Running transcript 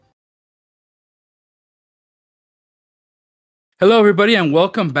Hello, everybody, and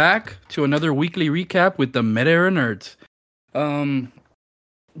welcome back to another weekly recap with the Meta Era Nerds. Um,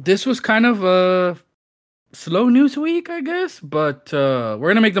 this was kind of a slow news week, I guess, but we're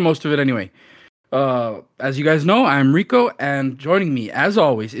gonna make the most of it anyway. As you guys know, I'm Rico, and joining me, as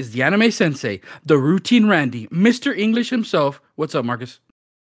always, is the anime sensei, the routine Randy, Mr. English himself. What's up, Marcus?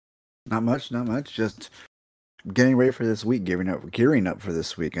 Not much, not much. Just getting ready for this week, gearing up for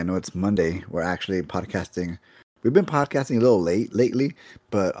this week. I know it's Monday. We're actually podcasting. We've been podcasting a little late lately,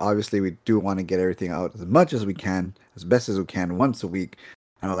 but obviously we do want to get everything out as much as we can, as best as we can, once a week.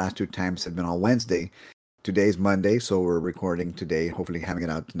 I know the last two times have been on Wednesday. Today's Monday, so we're recording today, hopefully having it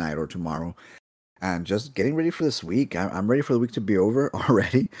out tonight or tomorrow. And just getting ready for this week. I'm ready for the week to be over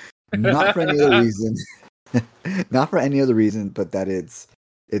already. Not for any other reason. Not for any other reason, but that it's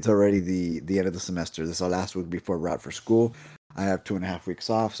already the end of the semester. This is our last week before we're out for school. I have 2.5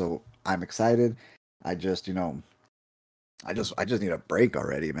 weeks off, so I'm excited. I just I just need a break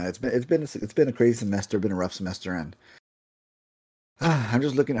already, man. It's been a crazy semester, been a rough semester, and I'm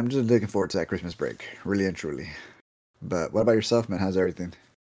just looking forward to that Christmas break, really and truly. But what about yourself, man? How's everything?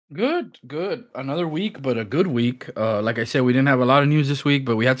 Good, good. Another week, but a good week. Like I said, we didn't have a lot of news this week,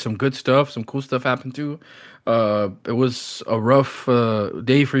 but we had some good stuff. Some cool stuff happened too. It was a rough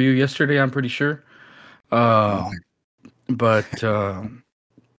day for you yesterday, I'm pretty sure. Uh, but yeah,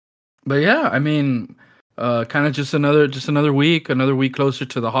 I mean, kind of just another week closer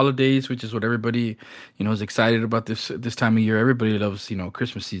to the holidays, which is what everybody is excited about this time of year. Everybody loves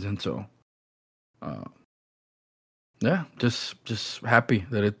Christmas season, so. Yeah, just happy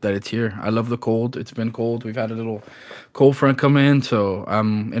that it's here. I love the cold. It's been cold. We've had a little cold front come in, so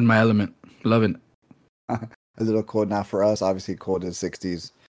I'm in my element. Loving it. A little cold now for us. Obviously, cold in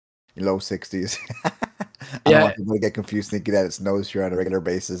 60s, low 60s. I don't Yeah, want people to get confused thinking that it snows here on a regular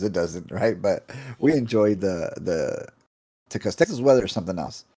basis. It doesn't, right? But we enjoy the because Texas weather is something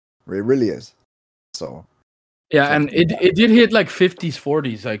else. It really is. So yeah, and it did hit like 50s,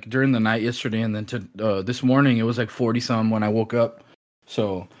 40s like during the night yesterday, and then to this morning it was like 40 some when I woke up.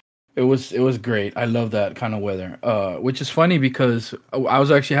 So it was great. I love that kind of weather. Which is funny because I was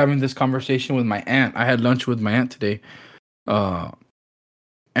actually having this conversation with my aunt. I had lunch with my aunt today.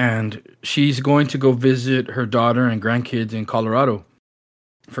 And she's going to go visit her daughter and grandkids in Colorado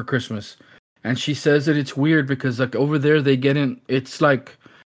for Christmas. And she says that it's weird because like over there they get in. It's like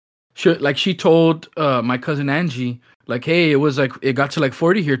she told my cousin Angie, like, hey, it got to like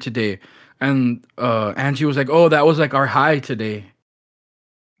 40 here today, and Angie was like, oh, that was like our high today.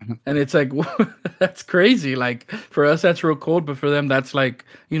 And it's like, that's crazy. Like for us that's real cold, but for them that's like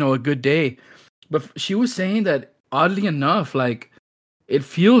a good day. But she was saying that oddly enough, like it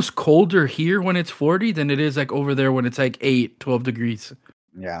feels colder here when it's 40 than it is like over there when it's like 12 degrees.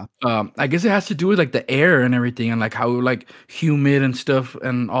 yeah. I guess it has to do with like the air and everything, and like how like humid and stuff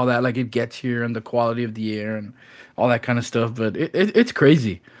and all that like it gets here, and the quality of the air and all that kind of stuff. But it's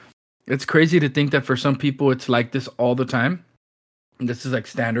crazy. It's crazy to think that for some people it's like this all the time. And this is like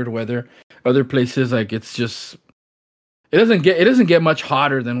standard weather. Other places like it's just it doesn't get much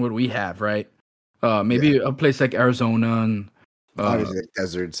hotter than what we have, right? Maybe a place like Arizona and Obviously like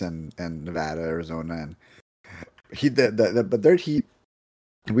deserts and Nevada, Arizona, and heat. But their heat,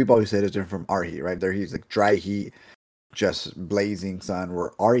 we've always said, is different from our heat, right? Their heat's like dry heat, just blazing sun.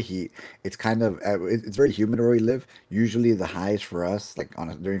 Where our heat, it's kind of it's very humid where we live. Usually the highs for us, like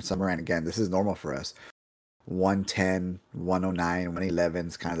during summer, and again, this is normal for us. 110, 109, 111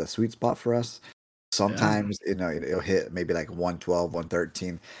 is kind of the sweet spot for us. Sometimes it'll hit maybe like 112,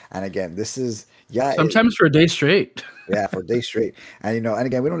 113, and again, this is sometimes for a day straight. yeah, for days straight. And and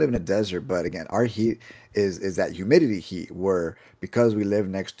again, we don't live in a desert, but again, our heat is that humidity heat where because we live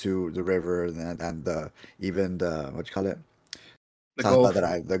next to the river and the even the what you call it? The South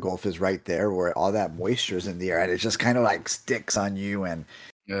Gulf. the Gulf is right there where all that moisture is in the air and it just kind of like sticks on you and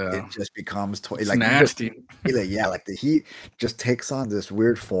it Yeah, just becomes it's like you just nasty. feel it, yeah, like the heat just takes on this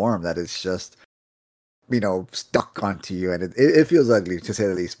weird form that is just stuck onto you, and it feels ugly to say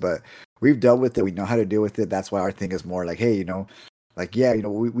the least. But we've dealt with it. We know how to deal with it. That's why our thing is more like, hey, like yeah,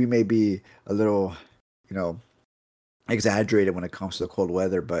 we may be a little, you know, exaggerated when it comes to the cold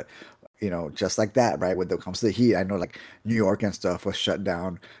weather, but just like that, right? When it comes to the heat, I know like New York and stuff was shut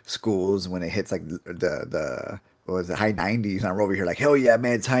down schools when it hits like the what was it, high 90s. And I'm over here like, hell yeah,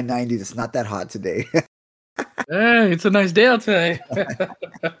 man, it's high 90s. It's not that hot today. Hey, it's a nice day out today.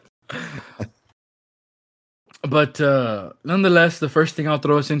 But nonetheless, the first thing I'll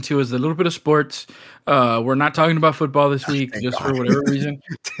throw us into is a little bit of sports. We're not talking about football this week, Thank just God. for whatever reason,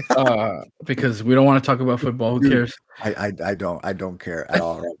 because we don't want to talk about football. Who Dude, cares? I don't care at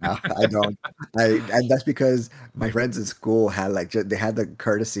all right now. I don't. And that's because my friends in school had like they had the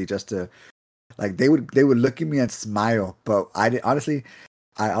courtesy just to like they would look at me and smile, but I did, honestly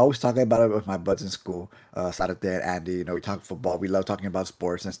I always talk about it with my buds in school, Saturday and Andy. You know, we talk football. We love talking about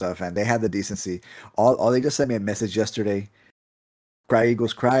sports and stuff, and they had the decency. All they just sent me a message yesterday. Cry,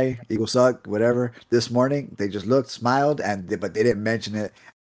 Eagles suck, whatever. This morning, they just looked, smiled, but they didn't mention it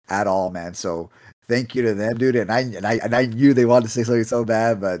at all, man. So thank you to them, dude. And I knew they wanted to say something so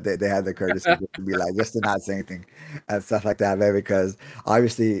bad, but they had the courtesy just to be like, just to not say anything and stuff like that, man. Because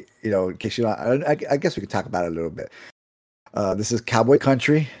obviously, in case you don't, I guess we could talk about it a little bit. This is Cowboy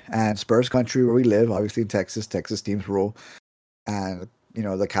country and Spurs country where we live. Obviously, in Texas, Texas teams rule, and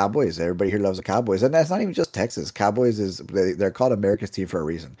the Cowboys. Everybody here loves the Cowboys, and that's not even just Texas. Cowboys they're called America's team for a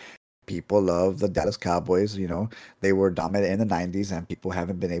reason. People love the Dallas Cowboys. They were dominant in the '90s, and people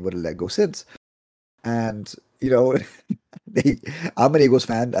haven't been able to let go since. And they, I'm an Eagles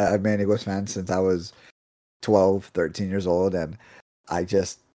fan. I've been an Eagles fan since I was 12, 13 years old, and I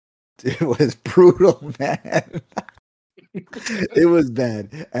just it was brutal, man. It was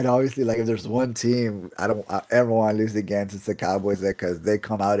bad, and obviously, like if there's one team I ever want to lose against, it's the Cowboys, because they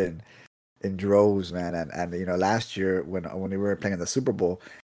come out in droves, man. And last year when we were playing in the Super Bowl,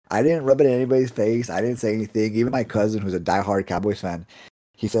 I didn't rub it in anybody's face. I didn't say anything. Even my cousin, who's a diehard Cowboys fan,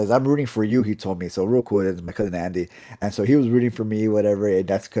 he says, "I'm rooting for you." He told me so. Real cool. It's my cousin Andy, and so he was rooting for me, whatever. And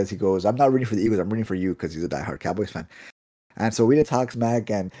that's because he goes, "I'm not rooting for the Eagles. I'm rooting for you," because he's a diehard Cowboys fan. And so we did talk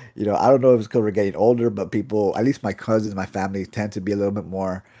smack, and I don't know if it's because we're getting older, but people, at least my cousins, my family, tend to be a little bit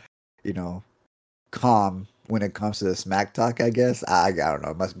more, you know, calm when it comes to the smack talk. I guess I don't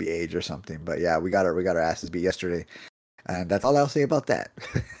know, it must be age or something. But yeah, we got our asses beat yesterday, and that's all I'll say about that.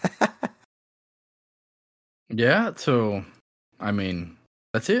 Yeah. So, I mean,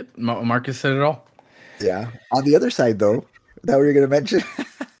 that's it. Marcus said it all. Yeah. On the other side, though, that we were gonna mention.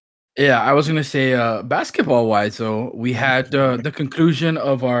 Yeah, I was gonna say, basketball wise, though, we had the conclusion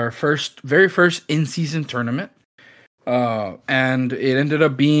of our very first in-season tournament, and it ended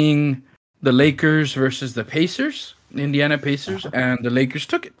up being the Lakers versus the Pacers, the Indiana Pacers, and the Lakers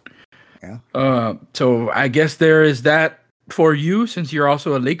took it. Yeah. So I guess there is that for you, since you're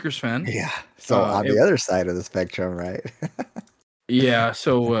also a Lakers fan. Yeah. So on the other side of the spectrum, right? Yeah,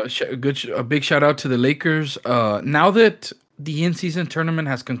 so a big shout out to the Lakers. Now that the in-season tournament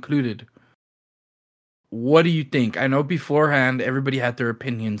has concluded, what do you think? I know beforehand everybody had their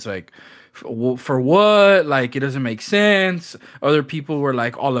opinions, like for what, like it doesn't make sense. Other people were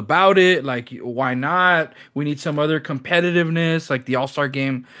like all about it, like why not? We need some other competitiveness, like the All-Star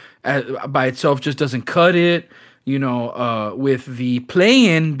game by itself just doesn't cut it. With the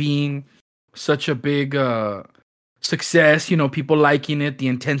play-in being such a big success, people liking it, the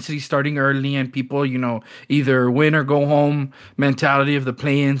intensity starting early, and people, either win or go home mentality of the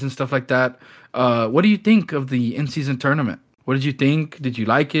play-ins and stuff like that. What do you think of the in-season tournament? What did you think? Did you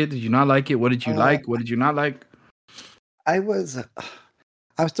like it? Did you not like it? What did you Uh, like? What did you not like? I was,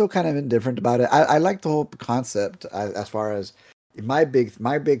 I'm still kind of indifferent about it. I like the whole concept as far as my big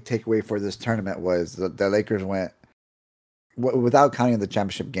takeaway for this tournament was the Lakers went without counting the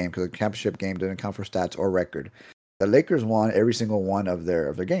championship game, because the championship game didn't count for stats or record. The Lakers won every single one of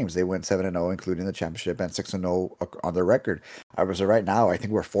their games. They went 7-0, including the championship, and 6-0 on their record. I was right now. I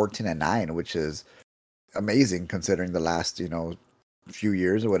think we're 14-9, which is amazing considering the last few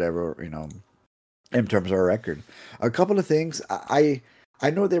years or whatever, in terms of our record. A couple of things. I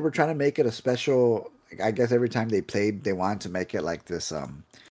know they were trying to make it a special. I guess every time they played, they wanted to make it like this.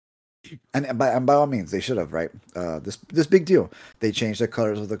 And by all means, they should have, right. This big deal. They changed the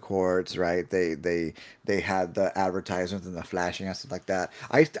colors of the courts, right. They had the advertisements and the flashing and stuff like that.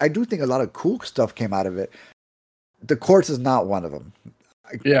 I do think a lot of cool stuff came out of it. The courts is not one of them.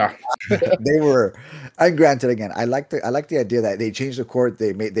 Yeah. They were, and granted, again, I like the idea that they changed the court.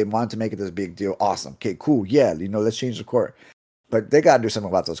 They wanted to make it this big deal. Awesome. Okay, cool. Yeah, let's change the court. But they got to do something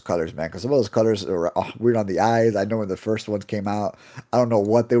about those colors, man, because some of those colors are weird on the eyes. I know when the first ones came out, I don't know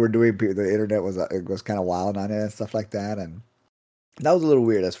what they were doing. The internet was kind of wild on it and stuff like that, and that was a little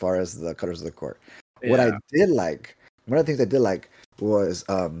weird as far as the colors of the court. What I Yeah. did like, one of the things I did like was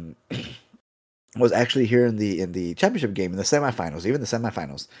was actually here in the championship game, in the semifinals, even the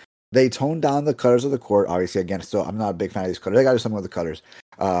semifinals. They toned down the colors of the court. Obviously, again, still I'm not a big fan of these colors. They got to do something with the colors.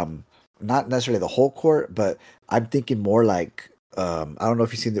 Not necessarily the whole court, but I'm thinking more like, I don't know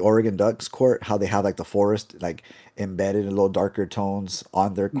if you've seen the Oregon Ducks court, how they have like the forest like embedded in little darker tones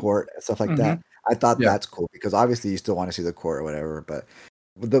on their court and stuff like Mm-hmm. that. I thought Yeah. that's cool because obviously you still want to see the court or whatever. But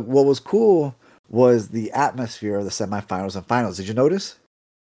what was cool was the atmosphere of the semifinals and finals. Did you notice?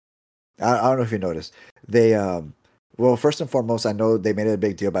 I don't know if you noticed. They well, first and foremost, I know they made it a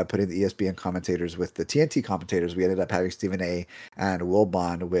big deal by putting the ESPN commentators with the TNT commentators. We ended up having Stephen A. and Will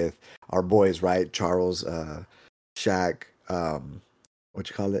Bond with our boys, right? Charles, Shaq, what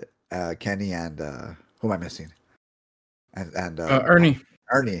you call it? Kenny and who am I missing? And Ernie.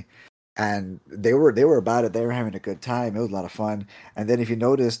 Ernie. And they were about it. They were having a good time. It was a lot of fun. And then if you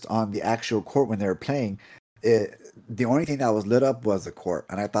noticed on the actual court when they were playing, the only thing that was lit up was the court,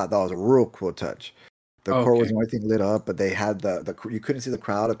 and I thought that was a real cool touch. The court was Okay. the only thing lit up, but they had the you couldn't see the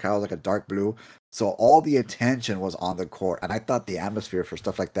crowd. The crowd was like a dark blue, so all the attention was on the court, and I thought the atmosphere for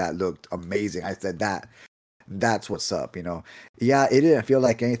stuff like that looked amazing. I said that's what's up, you know. Yeah, it didn't feel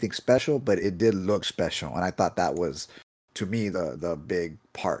like anything special, but it did look special, and I thought that was to me the big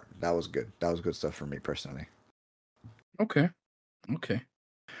part. That was good. That was good stuff for me personally. Okay. Okay.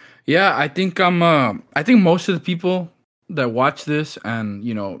 Yeah, I think most of the people that watch this, and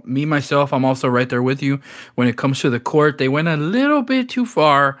me myself, I'm also right there with you when it comes to the court. They went a little bit too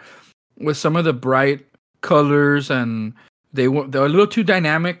far with some of the bright colors, and they're a little too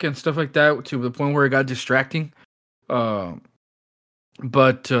dynamic and stuff like that to the point where it got distracting. Uh,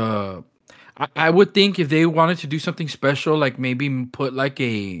 but I would think if they wanted to do something special, like maybe put like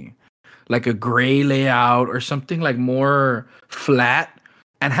a gray layout or something like more flat,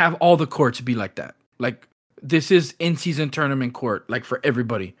 and have all the courts be like that. Like, this is in season tournament court, like for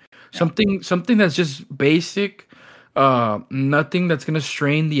everybody. Yeah. Something that's just basic, nothing that's gonna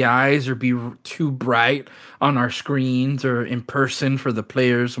strain the eyes or be too bright on our screens or in person for the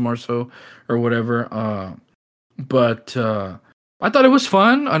players more so, or whatever. But I thought it was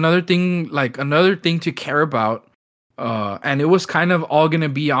fun. Another thing to care about. And it was kind of all gonna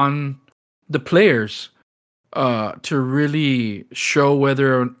be on the players to really show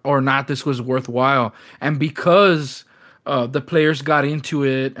whether or not this was worthwhile. And because the players got into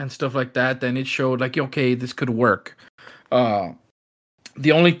it and stuff like that, then it showed like, okay, this could work. Uh,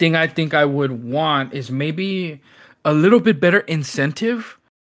 the only thing I think I would want is maybe a little bit better incentive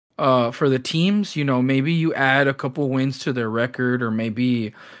for the teams. Maybe you add a couple wins to their record, or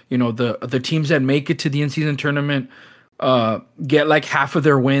maybe the teams that make it to the in-season tournament get like half of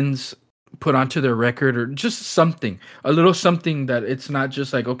their wins put onto their record, or just a little something that it's not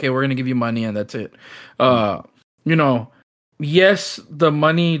just like, okay, we're gonna give you money and that's it. uh you know yes, the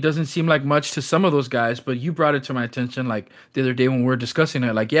money doesn't seem like much to some of those guys, but you brought it to my attention like the other day when we were discussing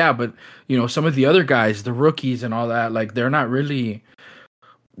it, like, yeah, but some of the other guys, the rookies and all that, like, they're not really,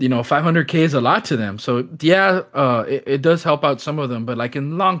 500K is a lot to them. So yeah, it does help out some of them, but like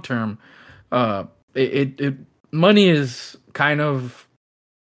in long term, uh it money is kind of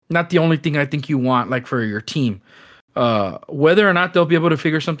not the only thing I think you want, like, for your team. Whether or not they'll be able to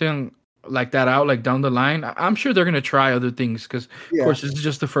figure something like that out, like down the line, I'm sure they're gonna try other things because, of Yeah. course, this is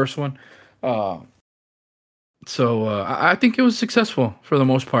just the first one. Uh, so I think it was successful for the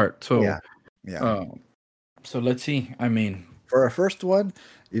most part. So Yeah. Yeah. uh, so let's see. I mean, For a first one,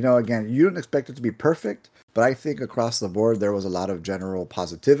 again, you don't expect it to be perfect, but I think across the board there was a lot of general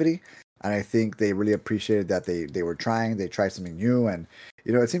positivity, and I think they really appreciated that they were trying. They tried something new, and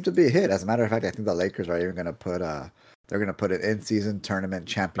it seemed to be a hit. As a matter of fact, I think the Lakers are even going to put they're going to put an in-season tournament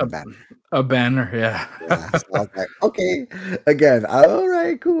champion a, banner. a banner, yeah. Yeah, so I was like, okay, again, all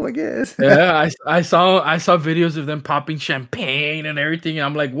right, cool, I guess. Yeah, I saw videos of them popping champagne and everything, and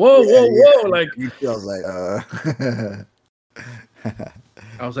I'm like, whoa, Yeah, whoa, whoa! yeah. Like, Me too, I was like,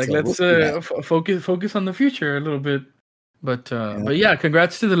 I was like, so we'll let's see that. focus on the future a little bit. But Yeah. but yeah,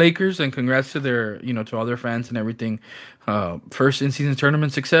 congrats to the Lakers, and congrats to their to all their fans and everything. First in season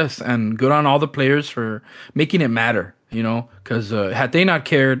tournament success, and good on all the players for making it matter. Because had they not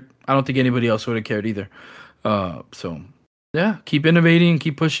cared, I don't think anybody else would have cared either. So yeah, keep innovating,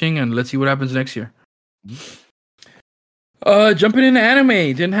 keep pushing, and let's see what happens next year. Jumping into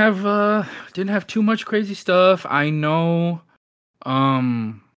anime, didn't have too much crazy stuff. I know.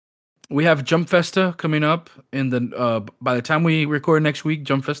 We have Jump Festa coming up by the time we record next week,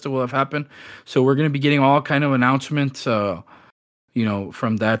 Jump Festa will have happened. So we're gonna be getting all kind of announcements, from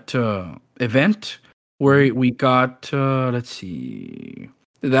that event where we got. Let's see,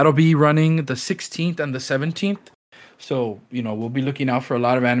 that'll be running the 16th and the 17th. So we'll be looking out for a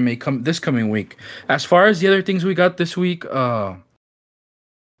lot of anime this coming week. As far as the other things we got this week, I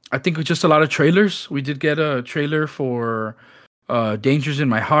think it's just a lot of trailers. We did get a trailer for Dangers in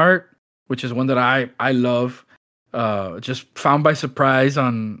My Heart, which is one that I love. Just found by surprise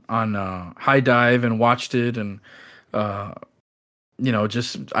on High Dive and watched it, and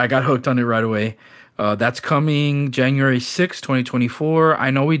just I got hooked on it right away. That's coming January 6th, 2024.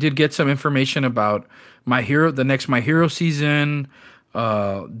 I know we did get some information about the next My Hero season,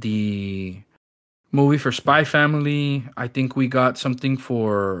 the movie for Spy Family. I think we got something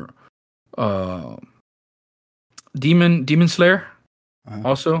for uh, Demon Slayer. Uh-huh.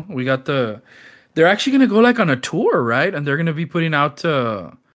 Also, we got they're actually gonna go like on a tour, right? And they're gonna be putting out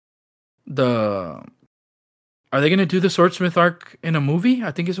the. Are they gonna do the Swordsmith arc in a movie?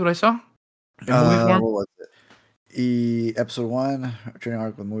 I think is what I saw. In movie form. What was it? Episode 1, training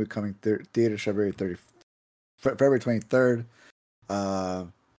arc with movie coming theaters February 23rd.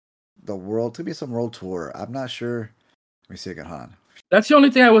 The world to be some world tour. I'm not sure. Let me see again. Hold on. That's the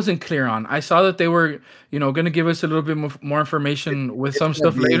only thing I wasn't clear on. I saw that they were, going to give us a little bit more information with some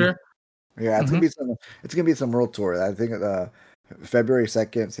stuff later. Yeah, it's gonna be some. It's gonna be some world tour. I think February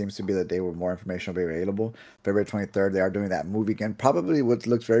 2nd seems to be the day where more information will be available. February 23rd, they are doing that movie again. Probably what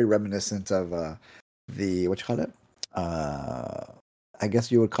looks very reminiscent of the what you call it. I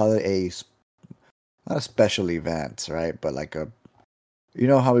guess you would call it not a special event, right? But like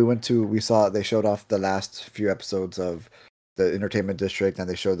how we saw they showed off the last few episodes of the Entertainment District, and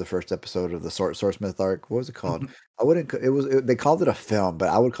they showed the first episode of the Swordsmith arc. What was it called? I wouldn't. They called it a film, but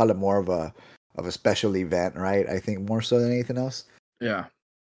I would call it more of a special event, right? I think more so than anything else. Yeah.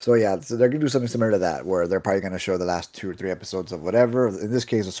 So they're gonna do something similar to that, where they're probably gonna show the last 2 or 3 episodes of whatever. In this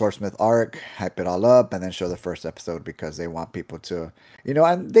case, the Swordsmith arc, hype it all up, and then show the first episode because they want people to,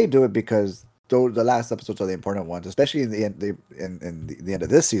 and they do it because the last episodes are the important ones, especially in the end, in the end of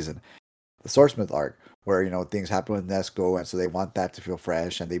this season, the Swordsmith arc, where things happen with Nesco, and so they want that to feel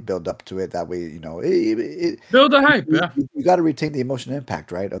fresh, and they build up to it that way. Build the hype. Yeah, you got to retain the emotional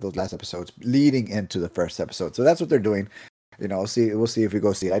impact, right, of those last episodes leading into the first episode. So that's what they're doing. We'll see if we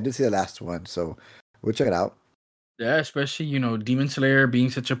go see it. I did see the last one, so we'll check it out. Yeah, especially Demon Slayer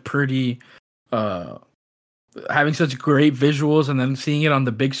being such a pretty, having such great visuals, and then seeing it on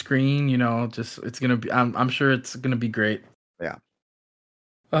the big screen. It's gonna be. I'm sure it's gonna be great. Yeah.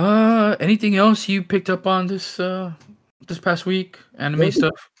 Anything else you picked up on this past week? Anime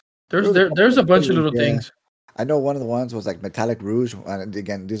stuff. There's a bunch of little things. I know one of the ones was like Metallic Rouge, and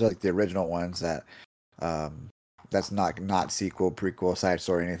again, these are like the original ones that, that's not sequel, prequel, side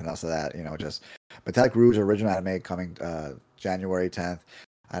story, anything else of that. Just Metallic Rouge original anime coming January 10th.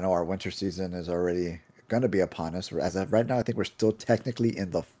 I know our winter season is already going to be upon us. As of right now, I think we're still technically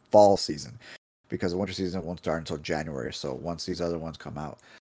in the fall season because the winter season won't start until January. So once these other ones come out.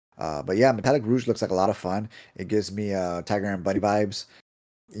 But yeah, Metallic Rouge looks like a lot of fun. It gives me Tiger and Bunny vibes.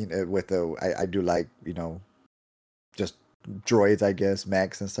 I do like just droids, I guess,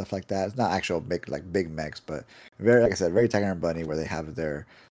 mechs and stuff like that. It's not actual big mechs, but very, like I said, very Tiger and Bunny, where they have their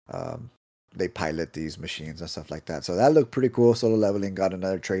they pilot these machines and stuff like that. So that looked pretty cool. Solo Leveling got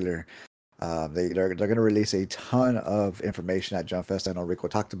another trailer. They're going to release a ton of information at Jump Festa. I know Rico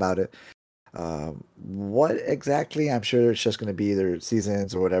talked about it. What exactly? I'm sure it's just going to be either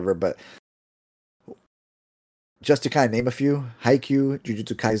seasons or whatever, but just to kind of name a few: Haikyuu,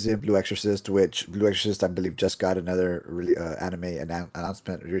 Jujutsu Kaisen, Blue Exorcist, which Blue Exorcist I believe just got another anime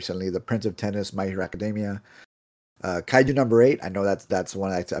announcement recently. The Prince of Tennis, My Hero Academia, Kaiju number 8. I know that's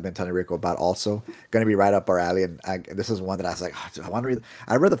one I've been telling Rico about. Also, going to be right up our alley, and this is one that I was like, I want to read.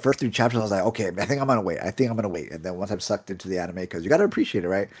 I read the first 3 chapters. I was like, okay, I think I'm gonna wait. And then once I'm sucked into the anime, because you got to appreciate it,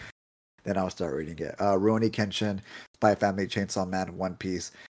 right? Then I'll start reading it. Rurouni Kenshin, Spy Family, Chainsaw Man, One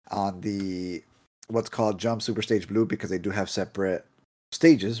Piece on the what's called Jump Super Stage Blue, because they do have separate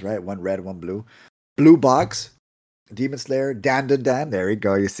stages, right? One red, one blue. Blue Box, Demon Slayer, Dan. There we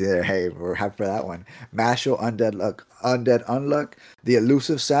go. You see there. Hey, we're happy for that one. Masho, Undead Unluck, The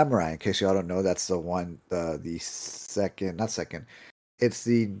Elusive Samurai. In case y'all don't know, that's the one. The second, not second. It's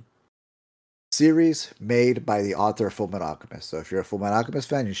the series made by the author of Fullmetal Alchemist. So if you're a Fullmetal Alchemist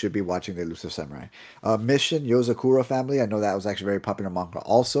fan, you should be watching The Elusive Samurai. Mission, Yozakura Family. I know that was actually very popular manga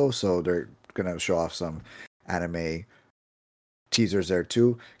also, so they're going to show off some anime teasers there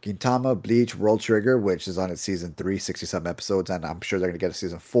too. Gintama, Bleach, World Trigger, which is on its season 3, 60-some episodes, and I'm sure they're going to get a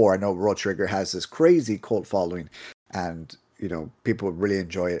season 4. I know World Trigger has this crazy cult following, and people really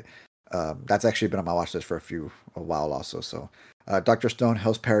enjoy it. That's actually been on my watch list for a while also. So Dr. Stone,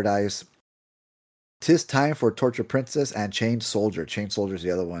 Hell's Paradise, 'Tis Time for Torture Princess, and Chained Soldier. Chained Soldier is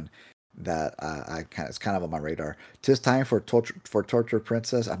the other one that it's kind of on my radar. 'Tis Time for Torture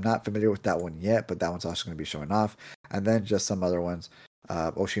Princess. I'm not familiar with that one yet, but that one's also going to be showing off. And then just some other ones: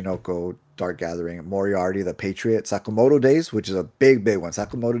 Oshinoko, Dark Gathering, Moriarty, The Patriot, Sakamoto Days, which is a big one.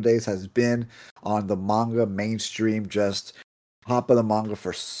 Sakamoto Days has been on the manga mainstream, just top of the manga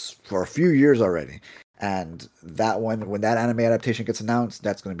for a few years already. And that one, when that anime adaptation gets announced,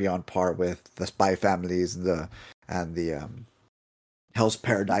 that's going to be on par with the Spy Families and the Hell's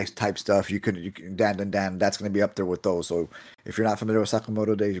Paradise type stuff. You can Dan. That's going to be up there with those. So if you're not familiar with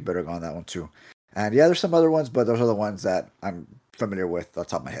Sakamoto Days, you better go on that one too. And yeah, there's some other ones, but those are the ones that I'm familiar with off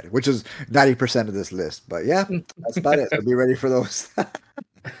the top of my head, which is 90% of this list. But yeah, that's about it. So be ready for those.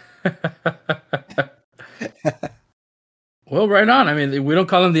 Well, right on. I mean, we don't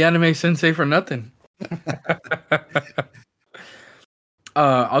call him the anime sensei for nothing.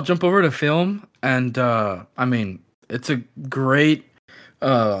 I'll jump over to film, and I mean, it's a great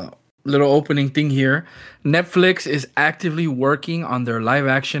uh, little opening thing here. Netflix is actively working on their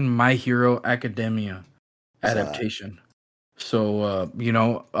live-action My Hero Academia adaptation. So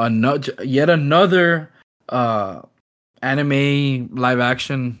yet another anime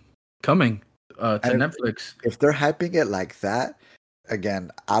live-action coming to Netflix. If they're hyping it like that, again,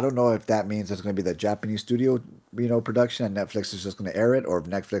 I don't know if that means it's going to be the Japanese studio, production, and Netflix is just going to air it, or if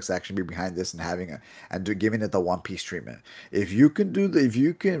Netflix actually be behind this and giving it the One Piece treatment.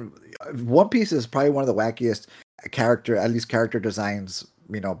 One Piece is probably one of the wackiest character designs,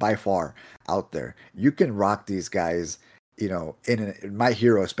 by far out there. You can rock these guys, in My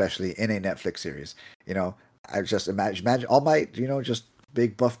Hero, especially in a Netflix series. I just imagine All Might, just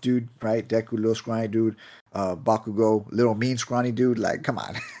big buff dude, right? Deku, little scrawny dude. Bakugo, little mean scrawny dude. Like, come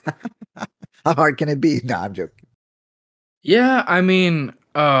on. How hard can it be? No, I'm joking. Yeah, I mean,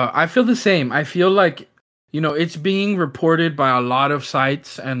 I feel the same. I feel like, it's being reported by a lot of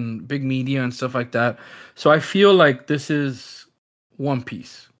sites and big media and stuff like that. So I feel like this is One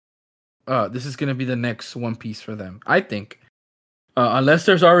Piece. This is going to be the next One Piece for them, I think. Unless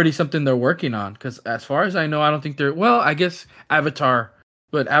there's already something they're working on. Because as far as I know, I don't think they're... Well, I guess Avatar.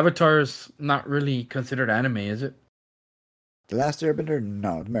 But Avatar's not really considered anime, is it? The Last Airbender?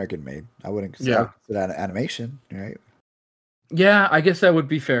 No, American made. I wouldn't consider that animation, right? Yeah, I guess that would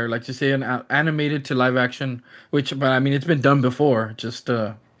be fair. Like to say an animated to live action, but I mean, it's been done before. Just,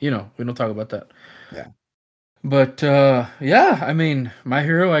 we don't talk about that. Yeah. But, yeah, I mean, My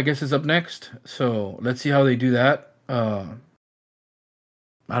Hero, I guess, is up next. So let's see how they do that. I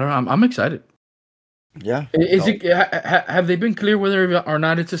don't know. I'm excited. Yeah. Have they been clear whether or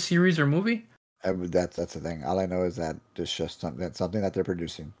not it's a series or movie? That's the thing. All I know is that it's just something that they're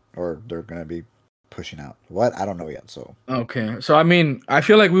producing or they're going to be pushing out. What? I don't know yet. So okay. So I mean, I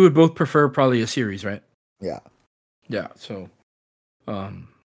feel like we would both prefer probably a series, right? Yeah. Yeah. So,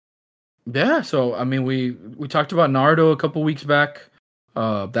 yeah. So I mean, we talked about Naruto a couple weeks back.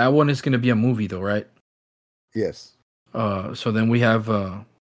 That one is going to be a movie, though, right? Yes. So then we have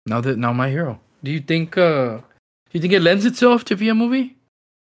now My Hero. Do you think it lends itself to be a movie?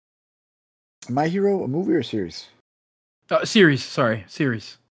 My Hero, a movie or series? Series. Sorry,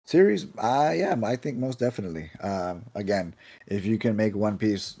 series. Series, yeah, I think most definitely. Again, if you can make One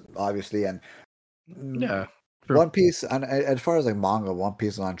Piece, obviously, and yeah, true. One Piece, and as far as like manga, One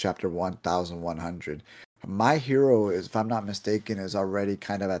Piece is on chapter 1100. My Hero is, if I'm not mistaken, is already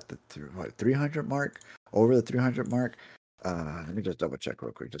kind of at the 300 mark, over the 300 mark. Let me just double check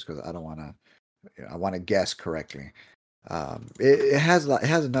real quick, just because I don't want to. I want to guess correctly. It has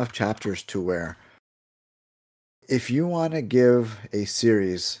enough chapters to where, if you want to give a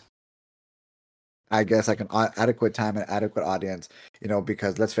series, I guess, like an adequate time and adequate audience,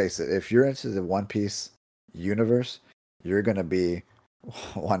 because let's face it, if you're into the One Piece universe, you're gonna be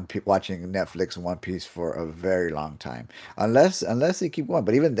watching Netflix One Piece for a very long time, unless they keep going.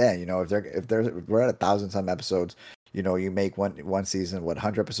 But even then, if we're at 1,000 some episodes, you make one season,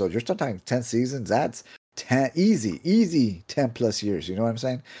 100 episodes, you're still talking 10 seasons. That's 10 easy 10 plus years. You know what I'm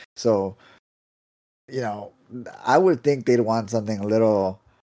saying? So, I would think they'd want something a little.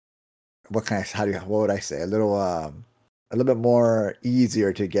 What would I say? A little bit more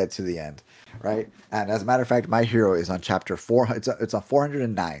easier to get to the end, right? And as a matter of fact, My Hero is on chapter 4. It's on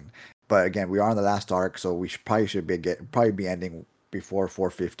 409. But again, we are on the last arc, so we should be ending before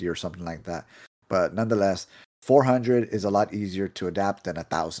 450 or something like that. But nonetheless, 400 is a lot easier to adapt than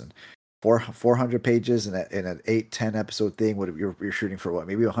 1,000. 400 pages in an 8-10 episode thing. You're shooting for what?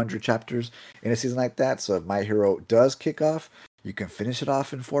 Maybe 100 chapters in a season like that. So if My Hero does kick off, you can finish it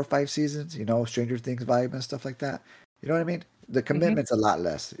off in 4 or 5 seasons. Stranger Things vibe and stuff like that. You know what I mean? The commitment's a lot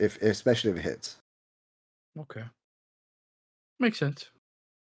less, especially if it hits. Okay, makes sense.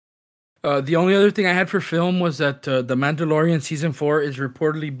 The only other thing I had for film was that The Mandalorian season 4 is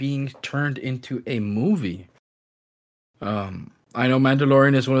reportedly being turned into a movie. I know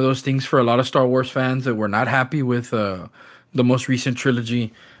Mandalorian is one of those things for a lot of Star Wars fans that were not happy with the the most recent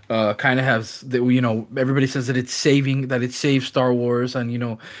trilogy kind of has that, everybody says that it saves Star Wars,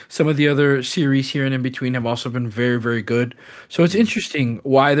 and some of the other series here and in between have also been very, very good. So it's Mm. interesting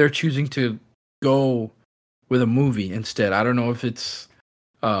why they're choosing to go with a movie instead. I don't know if it's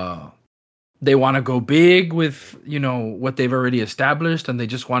uh they want to go big with what they've already established, and they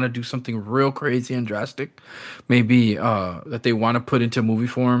just want to do something real crazy and drastic, maybe that they want to put into movie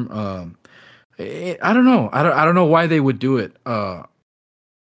form. I don't know. I don't know why they would do it.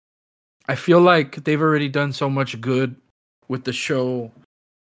 I feel like they've already done so much good with the show.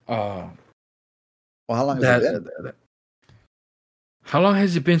 Uh, Well, how long has it that, been? that how long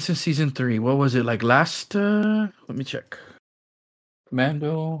has it been since season 3? What was it like last? Let me check.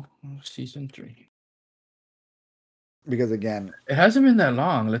 Mando season 3. Because again, It hasn't been that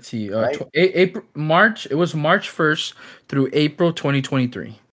long. Let's see. right? April, March. It was March 1st through April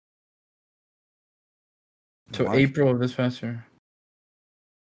 2023. So March. April of this past year.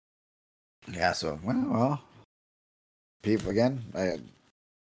 Yeah. So well, people again.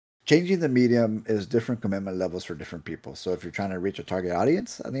 Changing the medium is different commitment levels for different people. So if you're trying to reach a target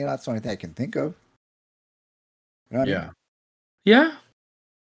audience, I mean that's the only thing I can think of. You know what I mean? Yeah. Yeah.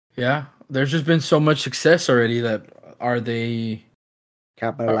 Yeah. There's just been so much success already that are they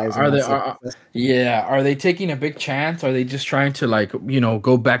Capitalizing are on they such are success. yeah, are they taking a big chance? Are they just trying to like,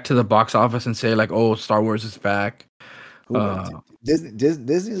 go back to the box office and say like, "Oh, Star Wars is back." Who Uh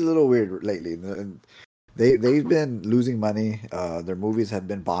Disney's a little weird lately. They've been losing money. Their movies have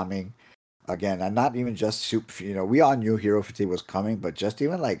been bombing again, and not even just super. We all knew Hero Fatigue was coming, but just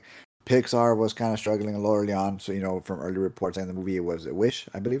even like Pixar was kind of struggling a little early on. So from early reports, and the movie was Wish,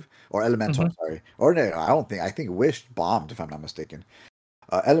 I believe, or Elemental. mhm. I'm sorry, or no, I don't think. I think Wish bombed, if I'm not mistaken.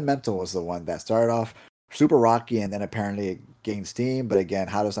 Elemental was the one that started off super rocky and then apparently it gained steam. But again,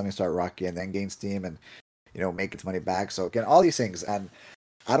 how does something start rocky and then gain steam and make its money back? So again, all these things, and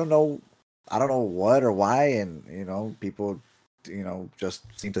I don't know, I don't know what or why, and people, just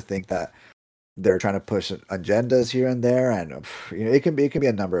seem to think that they're trying to push agendas here and there, and it can be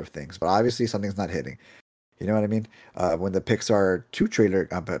a number of things, but obviously something's not hitting. You know what I mean? When the Pixar 2 trailer,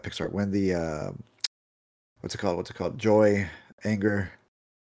 Pixar, when the what's it called? Joy, anger,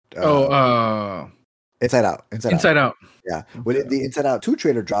 Oh, uh, Inside Out, Inside Out. Inside Out. Yeah, when Inside Out. the Inside Out 2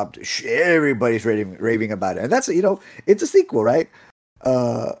 trailer dropped, everybody's raving about it, and that's it's a sequel, right?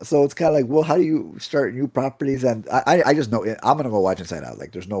 So it's kind of like, well, how do you start new properties? And I just know I'm gonna go watch Inside Out.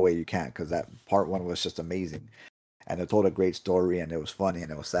 Like, there's no way you can't, because that part one was just amazing, and it told a great story, and it was funny,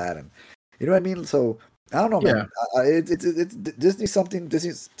 and it was sad, and you know what I mean. So I don't know, Yeah. man. It's Disney something.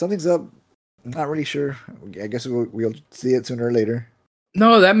 Disney something's up. I'm not really sure. I guess we'll see it sooner or later.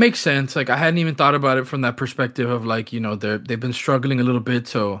 No, that makes sense. Like I hadn't even thought about it from that perspective of like, they've been struggling a little bit,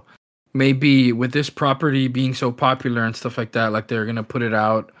 so maybe with this property being so popular and stuff like that, like they're gonna put it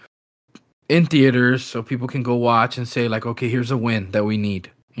out in theaters so people can go watch and say like, okay, here's a win that we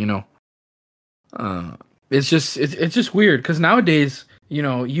need. Uh, it's just weird because nowadays,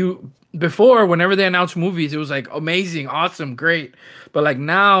 you before whenever they announce movies, it was like amazing, awesome, great, but like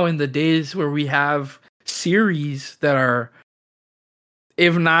now in the days where we have series that are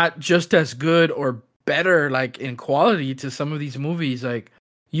if not just as good or better like in quality to some of these movies, like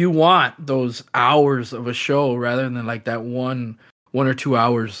you want those hours of a show rather than like that one or 2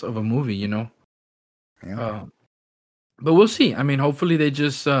 hours of a movie. Yeah, um, but we'll see. I mean, hopefully they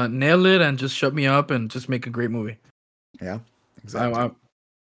just nail it and just shut me up and just make a great movie. yeah, I, exactly. I,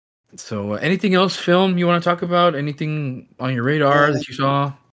 so anything else film you want to talk about? Anything on your radar Uh, that you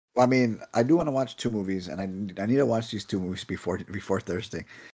saw? I mean, I do want to watch 2 movies, and I need to watch these 2 movies before Thursday.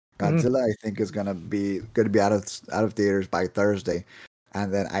 Mhm. Godzilla, I think, is gonna be out of theaters by Thursday,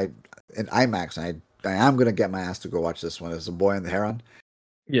 and then in IMAX, and I am gonna get my ass to go watch this one. It's The Boy and the Heron.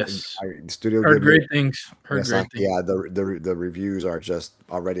 Yes, Studio heard Ghibli, great things. Heard great Miyazaki. things. Yeah, the reviews are just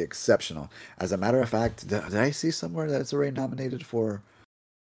already exceptional. As a matter of fact, did I see somewhere that it's already nominated for?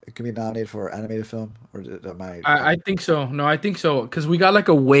 It can be nominated for animated film, or am I I talking? think so. No, I think so because we got like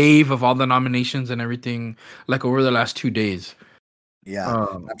a wave of all the nominations and everything like over the last 2 days. Yeah,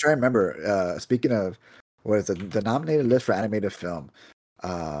 Um, I'm trying to remember. Speaking of, what is the nominated list for animated film?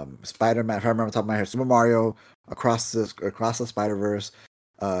 Spider-Man. If I remember off the top of my head, Super Mario, Across the Spider-Verse.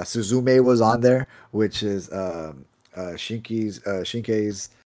 Suzume was on there, which is Shinkei's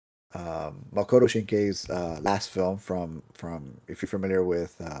Makoto Shinkei's last film from if you're familiar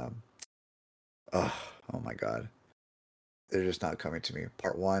with oh, oh my god, they're just not coming to me.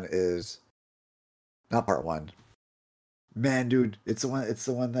 Part one is not part one. Man, dude, it's one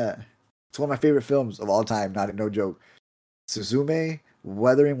of my favorite films of all time. Not no joke. Suzume,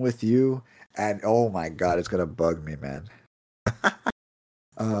 Weathering with You, and oh my god, it's gonna bug me, man.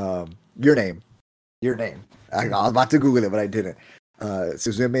 Your name. Your name. I was about to Google it, but I didn't.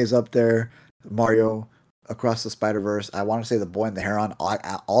 Suzume is up there. Mario Across the Spider Verse. I want to say The Boy and the Heron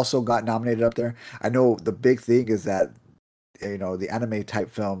also got nominated up there. I know the big thing is that the anime type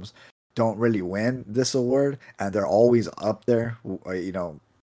films don't really win this award, and they're always up there.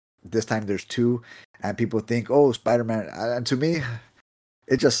 This time there's two, and people think, oh, Spider Man. And to me,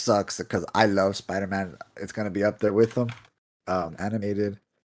 it just sucks because I love Spider Man. It's gonna be up there with them. Animated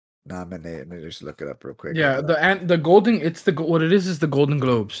nominated. Let me just look it up real quick. Yeah, the golden what it is the Golden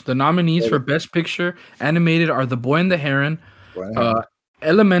Globes. The nominees for Best Picture animated are The Boy and the Heron, Elemental,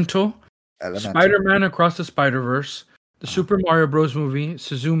 Elemental. Spider-Man Across the Spider-Verse, the Super Mario Bros. Movie,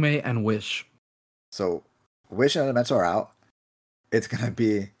 Suzume, and Wish. So, Wish and Elemental are out. It's gonna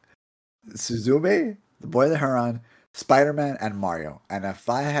be Suzume, The Boy and the Heron, Spider-Man, and Mario. And if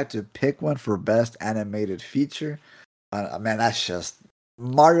I had to pick one for Best Animated Feature, man, that's just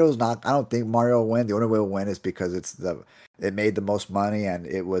Mario's not. I don't think Mario will win. The only way will win is because it made the most money and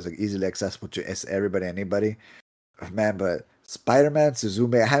it was easily accessible to everybody, anybody. Man, but Spider-Man,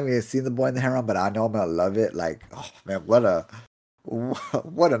 Suzume. I haven't even seen The Boy and the Heron, but I know I'm gonna love it. Like, oh man, what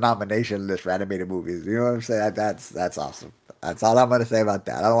a nomination list for animated movies. You know what I'm saying? That's awesome. That's all I'm gonna say about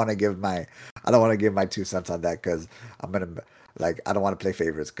that. I don't want to give my 2 cents on that because I'm gonna I don't want to play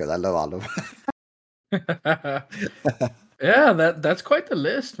favorites because I love all of them. Yeah, that's quite the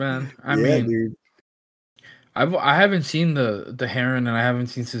list, man. I mean, dude. I haven't seen the Heron and I haven't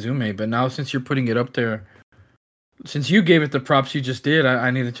seen Suzume, but now since you're putting it up there, since you gave it the props you just did,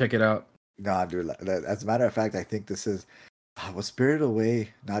 I need to check it out. Nah, dude. As a matter of fact, I think this is was Spirited Away.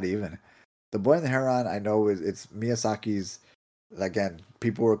 Not even The Boy and the Heron. I know it's Miyazaki's. Again,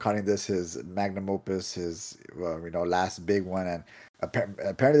 people were calling this his magnum opus, his last big one, and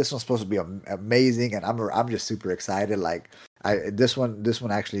apparently this one's supposed to be amazing, and I'm just super excited. This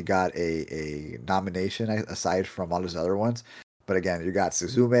one actually got a nomination aside from all his other ones, but again, you got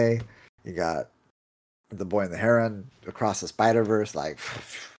Suzume, you got The Boy and the Heron, Across the Spider Verse,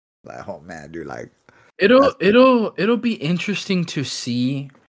 oh man, dude, it'll be interesting to see.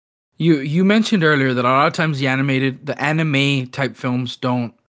 You mentioned earlier that a lot of times the anime type films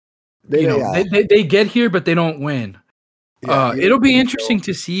don't, they get here, but they don't win. Yeah, it'll be interesting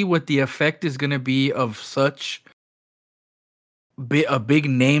to see what the effect is going to be of such a big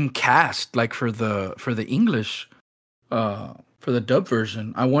name cast, like for the English, for the dub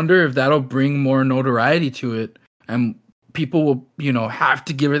version. I wonder if that'll bring more notoriety to it, and people will, have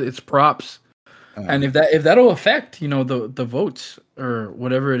to give it its props. And if that'll affect, the votes or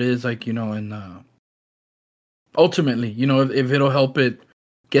whatever it is, and ultimately, if it'll help it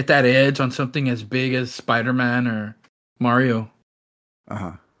get that edge on something as big as Spider-Man or Mario.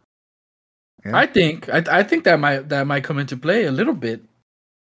 Yeah. I think that might come into play a little bit.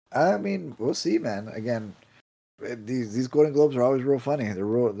 I mean, we'll see, man. Again, these Golden Globes are always real funny.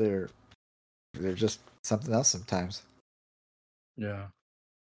 They're just something else sometimes. Yeah.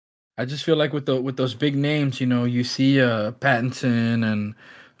 I just feel like with those big names, you see Pattinson and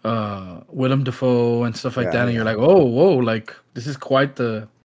Willem Dafoe and stuff like that, and you're like, oh, whoa, like this is quite the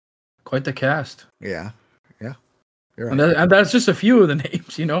cast. Yeah, you're right. And that's just a few of the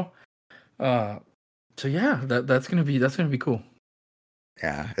names, So yeah, that's gonna be cool.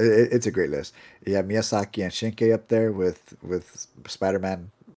 Yeah, it's a great list. Yeah, Miyazaki and Shinkai up there with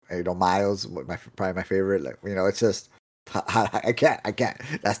Spider-Man. Miles, probably my favorite. It's just. I can't.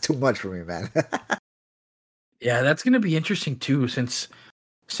 That's too much for me, man. Yeah, that's gonna be interesting too, since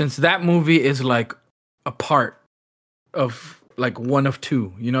that movie is like a part of like one of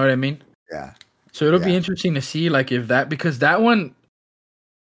two. You know what I mean? Yeah. So it'll be interesting to see if that, because that one.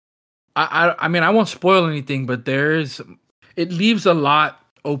 I mean, I won't spoil anything, but it leaves a lot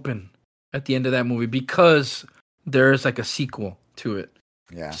open at the end of that movie because there is a sequel to it.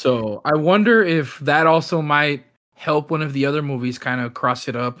 Yeah. So I wonder if that also might help one of the other movies kind of cross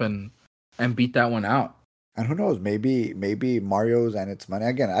it up and beat that one out. And who knows, maybe Mario's and its money.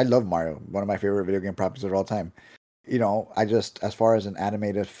 Again, I love Mario, one of my favorite video game properties of all time. I just, as far as an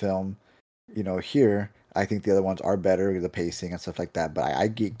animated film, here, I think the other ones are better, the pacing and stuff like that. But I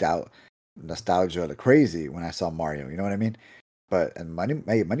geeked out nostalgia like crazy when I saw Mario. You know what I mean? And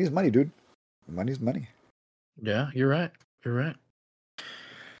money's money, dude. Money's money. Yeah, you're right.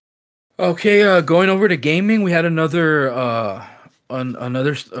 Okay, going over to gaming, we had another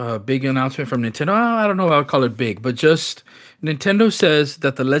big announcement from Nintendo. I don't know if I would call it big, but just Nintendo says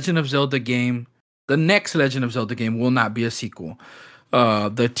that the Legend of Zelda game, the next Legend of Zelda game, will not be a sequel.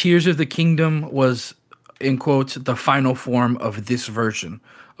 The Tears of the Kingdom was, in quotes, the final form of this version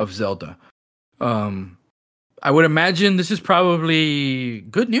of Zelda. I would imagine this is probably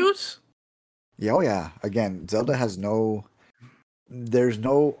good news. Yeah, oh yeah. Again, Zelda has no. There's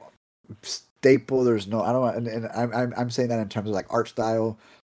no staple. There's no. I don't. And I'm saying that in terms of like art style,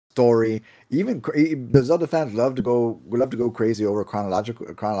 story. Even the Zelda fans love to go crazy over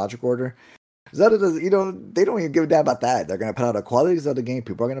chronological order. Zelda does, they don't even give a damn about that. They're gonna put out a quality Zelda game.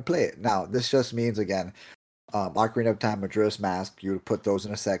 People are gonna play it. Now, this just means again, Ocarina of Time, Majora's Mask, you would put those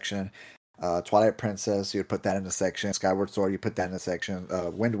in a section. Twilight Princess, you'd put that in a section. Skyward Sword, you put that in a section.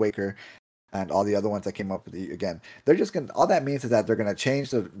 Wind Waker, and all the other ones that came up with again. They're just gonna. All that means is that they're gonna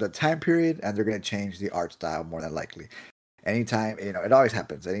change the time period and they're gonna change the art style more than likely. Anytime, it always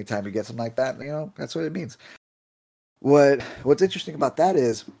happens. Anytime you get something like that, that's what it means. What's interesting about that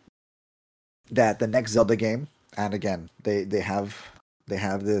is that the next Zelda game, and again, they have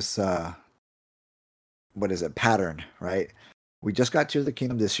this what is it, pattern, right? We just got Tears of the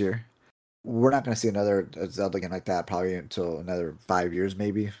Kingdom this year. We're not going to see another Zelda game like that probably until another 5 years,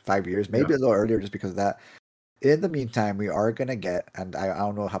 maybe 5 years, maybe a little earlier, just because of that. In the meantime, we are going to get, and I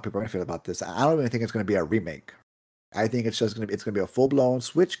don't know how people are going to feel about this. I don't even think it's going to be a remake. I think it's just going to be a full blown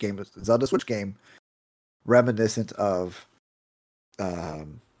Switch game, Zelda Switch game, reminiscent of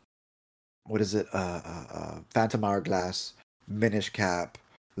what is it? Phantom Hourglass, Minish Cap,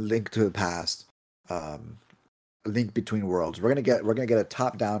 Link to the Past, Link Between Worlds. We're gonna get a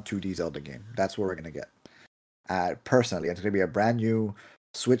top-down 2D Zelda game. That's what we're gonna get. Personally, it's gonna be a brand new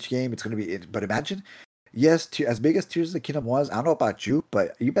Switch game. It's gonna be, but imagine, yes, as big as Tears of the Kingdom was. I don't know about you,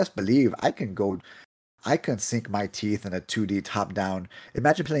 but you best believe I can sink my teeth in a 2D top-down.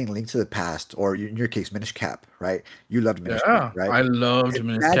 Imagine playing Link to the Past, or in your case, Minish Cap, right? You loved Minish Cap, right? I loved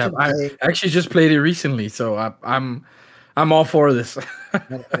Minish Cap. Imagine I playing actually just played it recently, so I'm all for this.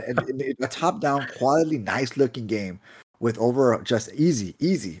 and a top-down, quality, nice-looking game with over just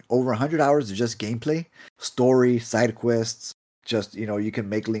easy over 100 hours of just gameplay, story, side quests. Just you can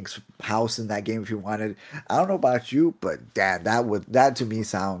make Link's house in that game if you wanted. I don't know about you, but damn, that to me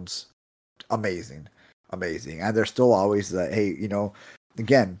sounds amazing. And they're still always the, hey,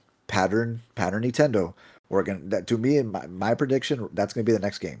 again, pattern Nintendo. We're gonna, that to me, in my prediction, that's gonna be the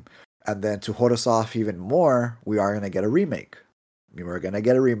next game. And then to hold us off even more, we are gonna get a remake. We're gonna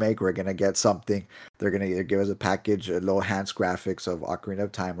get a remake. We're gonna get something. They're gonna either give us a package, a little enhanced graphics of Ocarina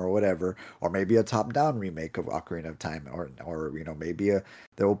of Time or whatever, or maybe a top-down remake of Ocarina of Time, or maybe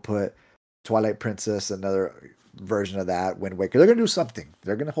they'll put Twilight Princess, another version of that, Wind Waker. They're gonna do something.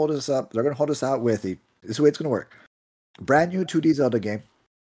 They're gonna hold us up. They're gonna hold us out with it. This is the way it's gonna work. Brand new 2D Zelda game,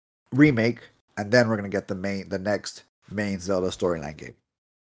 remake, and then we're gonna get the next main Zelda storyline game.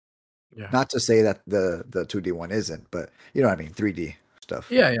 Yeah. Not to say that the 2D one isn't, but you know what I mean, 3D stuff.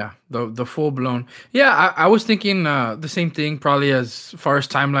 Yeah. The full blown. Yeah, I was thinking the same thing. Probably as far as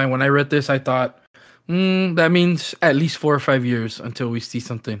timeline. When I read this, I thought, that means at least 4 or 5 years until we see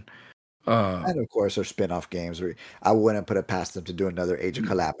something. And of course, there's spin-off games. I wouldn't put it past them to do another Age of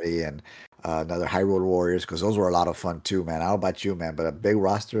Calamity and another Hyrule Warriors, because those were a lot of fun too, man. I don't know about you, man, but a big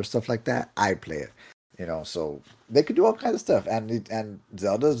roster of stuff like that, I'd play it. So they could do all kinds of stuff. And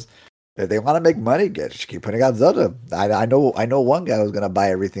Zelda's, if they want to make money, just keep putting out Zelda. I know one guy who's gonna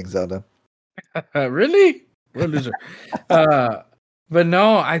buy everything Zelda. Really? What a loser. But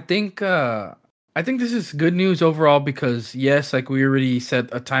no, I think this is good news overall, because yes, like we already set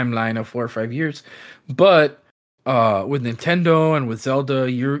a timeline of 4 or 5 years, but with Nintendo and with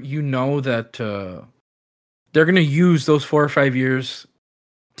Zelda, you know that they're gonna use those 4 or 5 years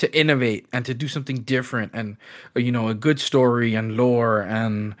to innovate and to do something different, and a good story and lore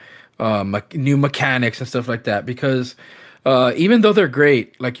and new mechanics and stuff like that. Because even though they're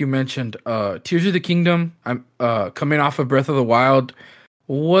great, like you mentioned, Tears of the Kingdom, I'm coming off of Breath of the Wild,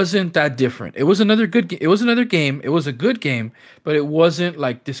 wasn't that different. It was another good. It was another game. It was a good game, but it wasn't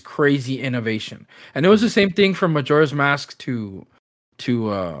like this crazy innovation. And it was the same thing from Majora's Mask to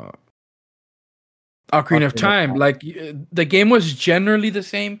Ocarina of Time. Like the game was generally the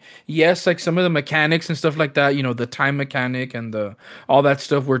same. Yes, like some of the mechanics and stuff like that. The time mechanic and the all that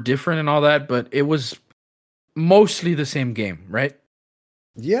stuff were different and all that, but it was mostly the same game, right?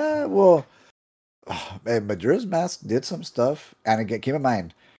 Yeah, well, Majora's Mask did some stuff, and again, keep in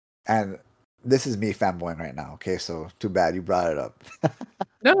mind, and this is me fanboying right now. Okay, so too bad you brought it up.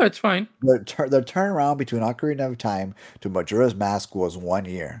 No, it's fine. The turnaround between Ocarina of Time to Majora's Mask was 1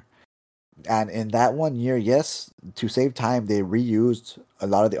 year. And in that 1 year, yes, to save time, they reused a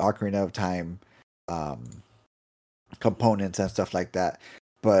lot of the Ocarina of Time components and stuff like that.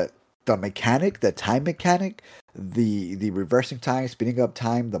 But the mechanic, the time mechanic, the reversing time, speeding up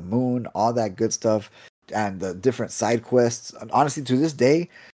time, the moon, all that good stuff, and the different side quests. And honestly, to this day,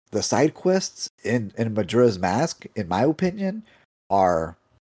 the side quests in Majora's Mask, in my opinion, are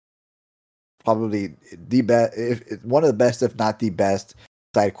probably the best, if one of the best, if not the best,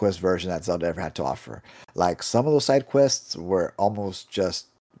 side quest version that Zelda ever had to offer. Like some of those side quests were almost just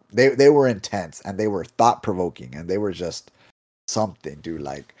they were intense and they were thought provoking and they were just something, dude.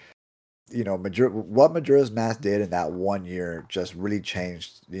 Like what Majora's Mask did in that 1 year just really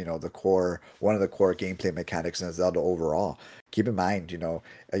changed, one of the core gameplay mechanics in Zelda overall. Keep in mind,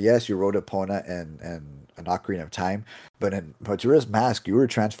 yes, you rode Epona and an Ocarina of Time, but in Majora's Mask, you were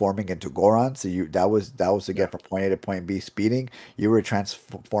transforming into Goron, so that was to get from point A to point B speeding. You were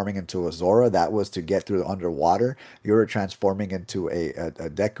transforming into a Zora, that was to get through the underwater. You were transforming into a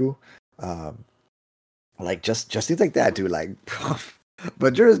Deku, um, like just things like that, dude. Like,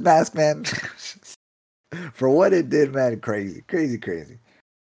 Majora's Mask, man, for what it did, man, crazy, crazy, crazy.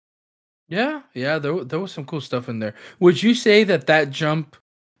 Yeah, yeah, there was some cool stuff in there. Would you say that jump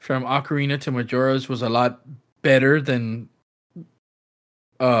from Ocarina to Majora's was a lot better than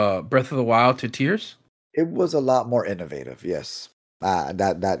Breath of the Wild to Tears? It was a lot more innovative, yes.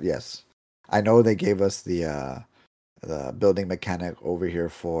 That yes. I know they gave us the building mechanic over here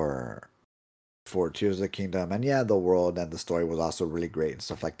for Tears of the Kingdom, and yeah, the world and the story was also really great and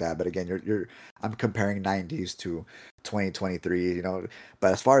stuff like that. But again, I'm comparing 90s to 2023,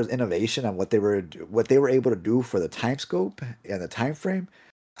 But as far as innovation and what they were able to do for the time scope and the time frame,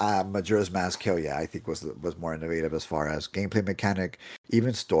 Majora's Mask, hell yeah, I think was more innovative as far as gameplay mechanic,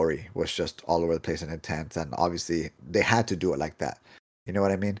 even story was just all over the place and intense, and obviously they had to do it like that. You know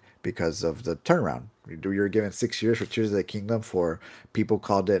what I mean? Because of the turnaround. You're given 6 years for Tears of the Kingdom. For people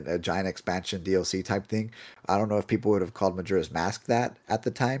called it a giant expansion DLC type thing. I don't know if people would have called Majora's Mask that at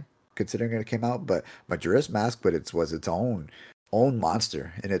the time, considering it came out. But Majora's Mask, but it was its own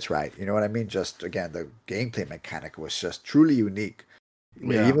monster in its right. You know what I mean? Just again, the gameplay mechanic was just truly unique.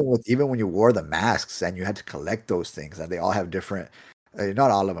 Yeah, Even when you wore the masks and you had to collect those things, and they all have different. Not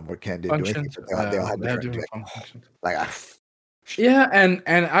all of them were can do anything, functions. but they all had They have different different functions. like. Yeah, and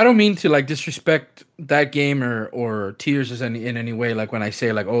I don't mean to like disrespect that game or Tears as in any way. Like when I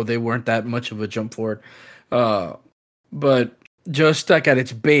say like, oh, they weren't that much of a jump forward, uh, but just like at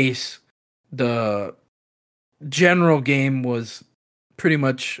its base, the general game was pretty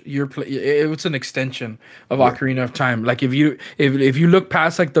much your play. It was an extension of Yeah. Ocarina of Time. Like if you look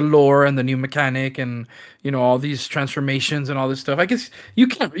past like the lore and the new mechanic and all these transformations and all this stuff, I guess you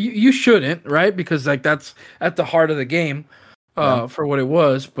can't you shouldn't, right? Because like that's at the heart of the game Yeah. for what it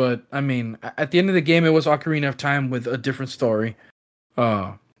was. But I mean, at the end of the game, it was Ocarina of Time with a different story.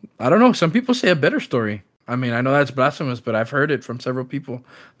 Uh, I don't know. Some people say a better story. I mean, I know that's blasphemous, but I've heard it from several people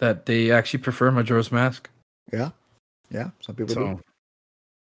that they actually prefer Majora's Mask. Yeah. Yeah. Some people do. So,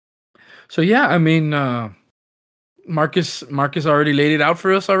 so yeah, I mean, Marcus already laid it out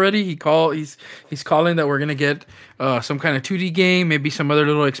for us already. He's calling that we're gonna get some kind of 2D game, maybe some other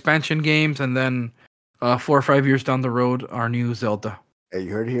little expansion games, and then 4 or 5 years down the road, our new Zelda. Hey,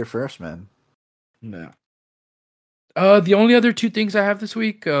 you heard it here first, man. Yeah. The only other two things I have this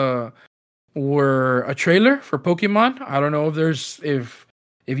week were a trailer for Pokemon. I don't know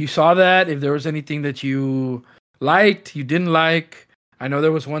if you saw that, if there was anything that you liked, you didn't like. I know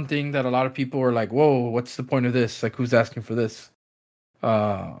there was one thing that a lot of people were like, "Whoa, what's the point of this? Like, who's asking for this?"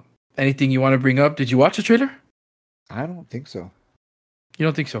 Uh, Anything you want to bring up? Did you watch the trailer? I don't think so. You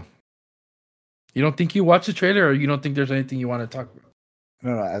don't think so? You don't think you watched the trailer, or you don't think there's anything you want to talk about?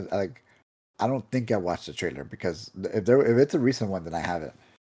 No, no. I don't think I watched the trailer because if it's a recent one, then I haven't.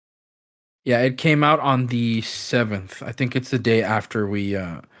 Yeah, it came out on the 7th. I think it's the day after we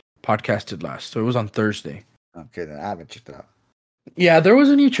podcasted last, so it was on Thursday. Okay, then I haven't checked it out. Yeah, there was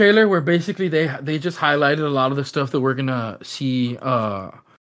a new trailer where basically they just highlighted a lot of the stuff that we're gonna see.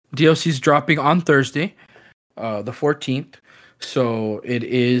 DLC's dropping on Thursday, the 14th. So it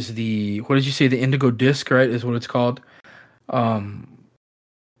is what did you say? The Indigo Disc, right? Is what it's called.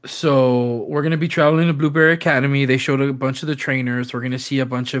 So we're gonna be traveling to Blueberry Academy. They showed a bunch of the trainers. We're gonna see a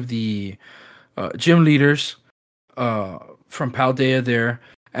bunch of the gym leaders from Paldea there.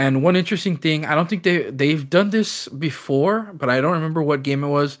 And one interesting thing, I don't think they've done this before, but I don't remember what game it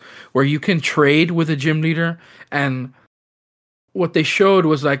was, where you can trade with a gym leader. And what they showed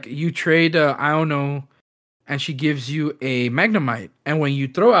was like you trade Iono, and she gives you a Magnemite. And when you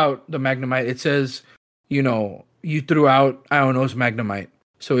throw out the Magnemite, it says, you threw out Iono's Magnemite.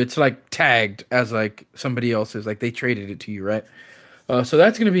 So it's like tagged as like somebody else's, like they traded it to you, right? So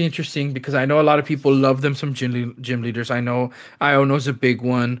that's going to be interesting because I know a lot of people love them some gym leaders. I know Iono's a big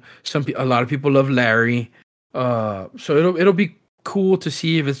one. A lot of people love Larry. So it'll be cool to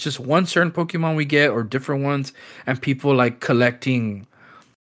see if it's just one certain Pokemon we get or different ones, and people like collecting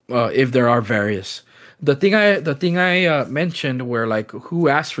if there are various. The thing I mentioned where like who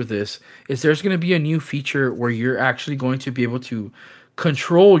asked for this is there's going to be a new feature where you're actually going to be able to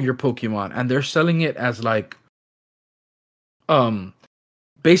control your Pokemon, and they're selling it as like um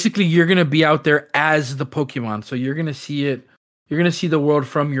basically you're going to be out there as the Pokemon, so you're going to see it. You're going to see the world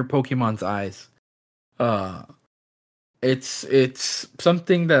from your Pokemon's eyes. Uh, it's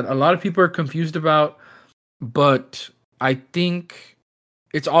something that a lot of people are confused about, but I think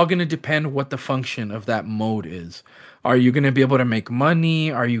it's all going to depend what the function of that mode is. Are you going to be able to make money?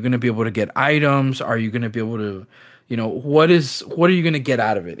 Are you going to be able to get items? Are you going to be able to, what are you going to get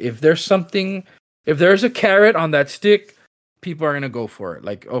out of it? If there's a carrot on that stick, people are going to go for it.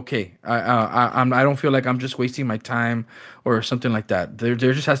 Like, okay, I don't feel like I'm just wasting my time or something like that. There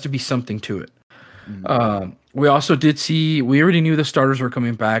just has to be something to it. Mm. We also did see, we already knew the starters were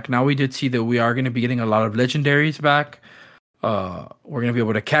coming back. Now we did see that we are going to be getting a lot of legendaries back. We're gonna be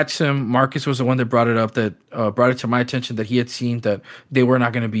able to catch them. Marcus was the one that brought it up, that brought it to my attention that he had seen that they were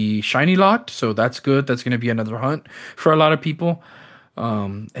not gonna be shiny locked, so that's good. That's gonna be another hunt for a lot of people.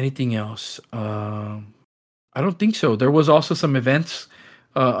 Anything else? I don't think so. There was also some events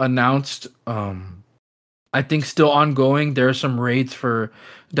announced. I think still ongoing. There are some raids for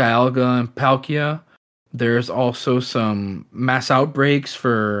Dialga and Palkia. There's also some mass outbreaks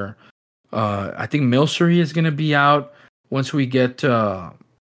for. I think Milcery is gonna be out once we get the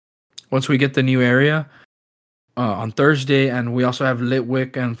new area on Thursday, and we also have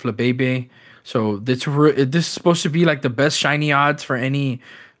Litwick and Flabebe. So this is supposed to be like the best shiny odds for any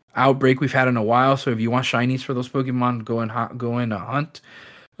outbreak we've had in a while. So if you want shinies for those Pokemon, go and hunt.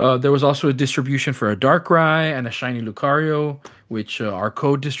 There was also a distribution for a Darkrai and a shiny Lucario, which are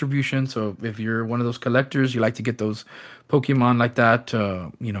code distribution. So if you're one of those collectors, you like to get those Pokemon like that,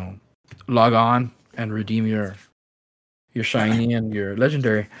 log on and redeem your shiny and your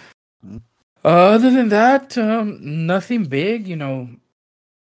legendary. Other than that, nothing big.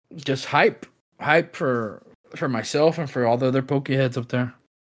 Just hype for myself and for all the other Pokeheads up there.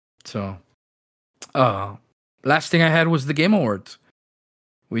 So, last thing I had was the Game Awards.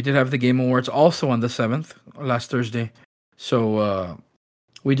 We did have the Game Awards also on the 7th, last Thursday. So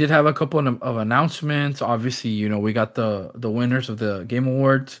we did have a couple of announcements. Obviously, we got the winners of the Game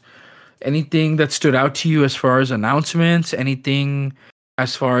Awards. Anything that stood out to you as far as announcements? Anything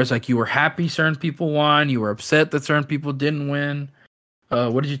as far as like you were happy certain people won, you were upset that certain people didn't win?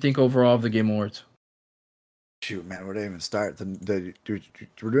 What did you think overall of the Game Awards? Shoot, man, where do I even start? We're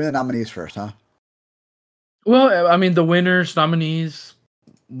doing the nominees first, huh? Well, I mean the winners, nominees,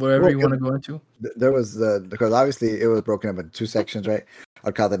 whatever you want to go into. There was because obviously it was broken up into two sections, right?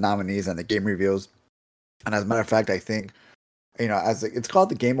 I'd call the nominees and the game reveals. And as a matter of fact, I think it's called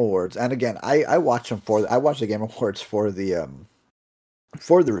the Game Awards. And again, I watch the Game Awards for the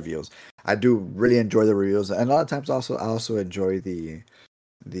reviews. I do really enjoy the reviews, and a lot of times I also enjoy the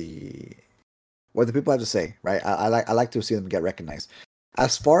what the people have to say, right? I like to see them get recognized.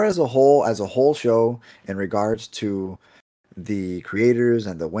 As far as a whole show in regards to the creators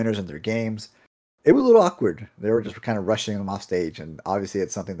and the winners and their games, it was a little awkward. They were just kind of rushing them off stage, and obviously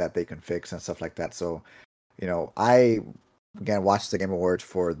it's something that they can fix and stuff like that. So, I again watch the Game Awards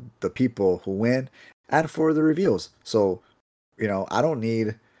for the people who win and for the reveals. So, I don't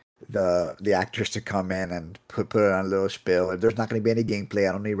need the actors to come in and put it on a little spiel. If there's not going to be any gameplay,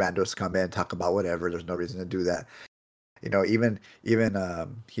 I don't need randos to come in and talk about whatever. There's no reason to do that. Even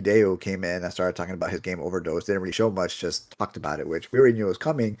Hideo came in and started talking about his game Overdose. Didn't really show much, just talked about it, which we already knew was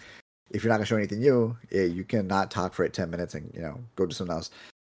coming. If you're not going to show anything new, you cannot talk for 10 minutes and go do something else.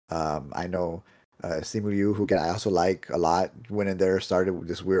 I know Simu Yu, who I also like a lot, went in there, started with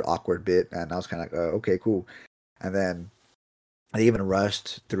this weird awkward bit, and I was kind of like, okay, cool. And then they even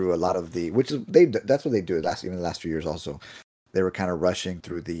rushed through a lot of that's what they do even the last few years also. They were kind of rushing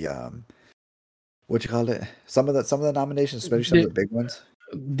through the what you call it? Some of the nominations, especially some of the big ones.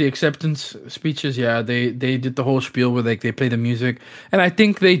 The acceptance speeches, yeah, they did the whole spiel where like they play the music, and I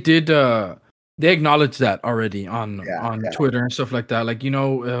think they did. They acknowledged that already on Twitter and stuff like that. Like we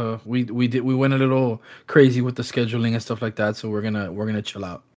went a little crazy with the scheduling and stuff like that, so we're gonna chill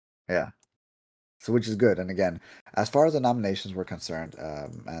out. Yeah. So which is good. And again, as far as the nominations were concerned,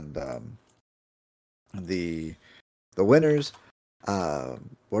 and the winners.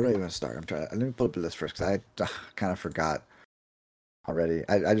 Where do I even start? Let me pull up the list first because I kind of forgot already.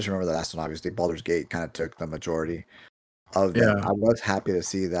 I just remember the last one. Obviously, Baldur's Gate kind of took the majority of them. Yeah. I was happy to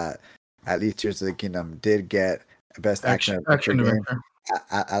see that at least Tears of the Kingdom did get best action adventure.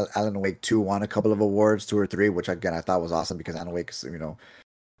 Alan Wake 2 won a couple of awards, 2 or 3, which again I thought was awesome because Alan Wake is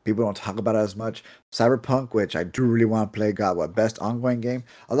People don't talk about it as much. Cyberpunk, which I do really want to play, got what best ongoing game.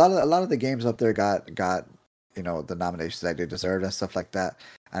 A lot of the games up there got the nominations that they deserved and stuff like that.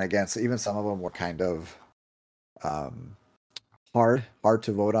 And again, so even some of them were kind of um, hard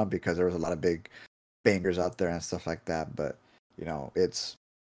to vote on because there was a lot of big bangers out there and stuff like that. But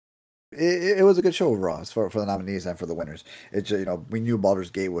it was a good show overall for the nominees and for the winners. It just, we knew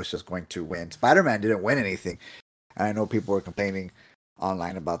Baldur's Gate was just going to win. Spider-Man didn't win anything. And I know people were complaining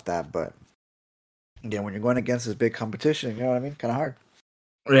online about that, but again, when you're going against this big competition, you know what I mean? Kind of hard.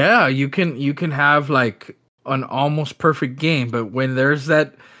 Yeah, you can have like an almost perfect game, but when there's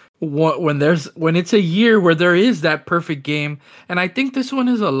that when it's a year where there is that perfect game, and I think this one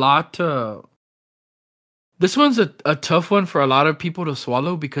is a lot this one's a tough one for a lot of people to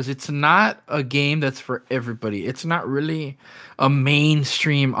swallow because it's not a game that's for everybody. It's not really a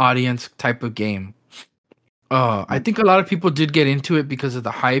mainstream audience type of game. I think a lot of people did get into it because of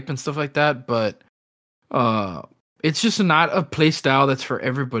the hype and stuff like that, but uh, it's just not a play style that's for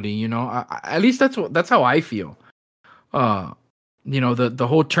everybody. At least that's how I feel. Uh, the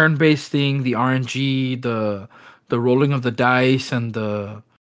whole turn-based thing, the RNG, the rolling of the dice, and a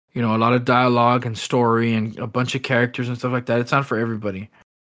lot of dialogue and story and a bunch of characters and stuff like that. It's not for everybody.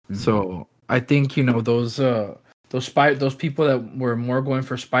 Mm-hmm. So I think those people that were more going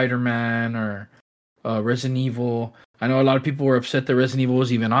for Spider-Man or Resident Evil. I know a lot of people were upset that Resident Evil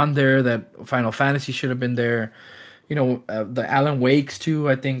was even on there. That Final Fantasy should have been there. The Alan Wakes too.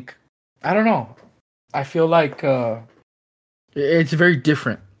 I think I don't know. I feel like it's very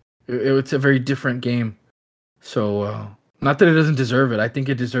different. It's a very different game. So not that it doesn't deserve it. I think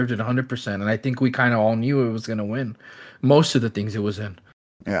it deserved it 100%, and I think we kind of all knew it was going to win most of the things it was in.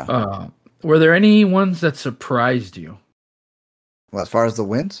 Yeah. Were there any ones that surprised you? Well, as far as the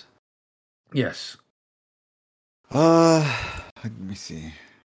wins? Yes. Let me see.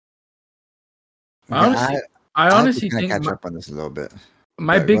 I honestly think catch up on this a little bit.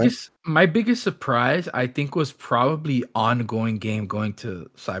 My biggest surprise, I think, was probably ongoing game going to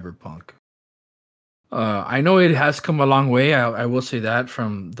Cyberpunk. I know it has come a long way. I will say that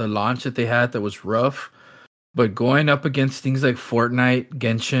from the launch that they had that was rough, but going up against things like Fortnite,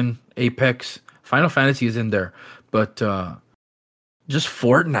 Genshin, Apex, Final Fantasy is in there, but just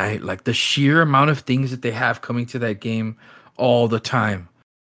Fortnite, like the sheer amount of things that they have coming to that game all the time.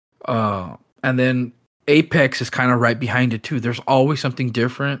 And then Apex is kind of right behind it too. There's always something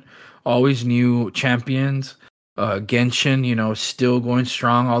different, always new champions. Genshin, still going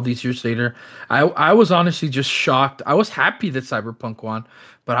strong all these years later. I was honestly just shocked. I was happy that Cyberpunk won,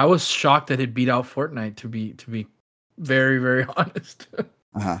 but I was shocked that it beat out Fortnite. To be very, very honest.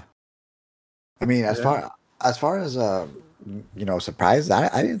 I mean, as far as surprises,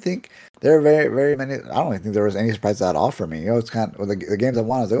 I didn't think there were very, very many. I don't even think there was any surprises at all for me. It's kind of the games I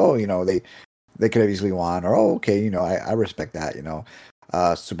won. I was like, they could have easily won, or okay, I respect that.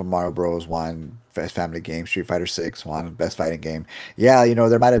 Super Mario Bros. Won Best Family Game. Street Fighter 6 won Best Fighting Game. Yeah,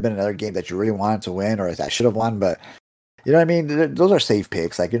 there might have been another game that you really wanted to win or that should have won, but you know what I mean? Those are safe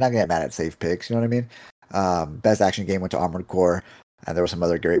picks. Like, you're not going to get mad at safe picks. You know what I mean? Best Action Game went to Armored Core, and there were some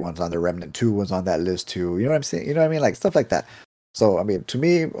other great ones on there. Remnant 2 was on that list too. You know what I'm saying? You know what I mean? Like, stuff like that. So, I mean, to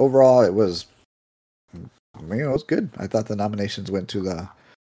me, overall, it was good. I thought the nominations went to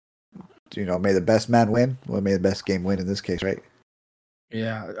may the best man win. Well, may the best game win in this case, right?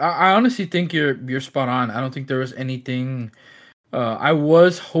 Yeah, I honestly think you're spot on. I don't think there was anything. I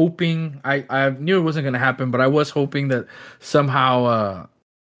was hoping. I knew it wasn't going to happen, but I was hoping that somehow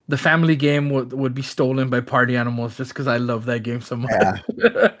the family game would be stolen by Party Animals, just because I love that game so much.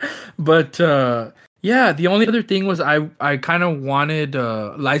 Yeah. But yeah, the only other thing was I kind of wanted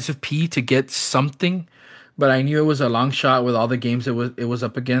Lies of P to get something, but I knew it was a long shot with all the games it was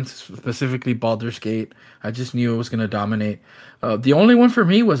up against, specifically Baldur's Gate. I just knew it was going to dominate. The only one for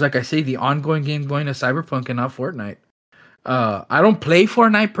me was, like I say, the ongoing game going to Cyberpunk and not Fortnite. I don't play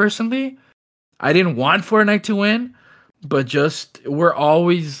Fortnite personally. I didn't want Fortnite to win, but just we're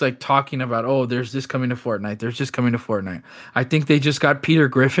always like talking about, oh, there's this coming to Fortnite. There's this coming to Fortnite. I think they just got Peter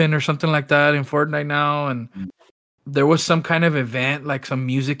Griffin or something like that in Fortnite now, and there was some kind of event, like some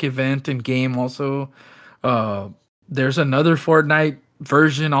music event in game also. There's another Fortnite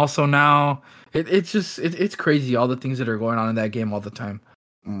version also now. It's crazy, all the things that are going on in that game all the time.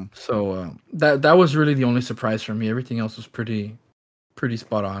 So that was really the only surprise for me. Everything else was pretty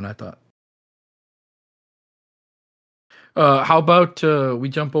spot on, I thought. How about we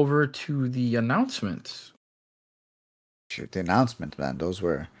jump over to the announcements? Sure, the announcement, man. There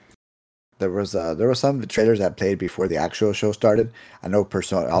were some trailers that played before the actual show started. I know I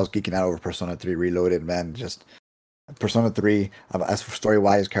was geeking out over Persona 3 Reloaded, man. Just Persona 3, as for story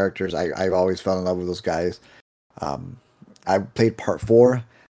wise characters, I've always fell in love with those guys. Um, I played part 4,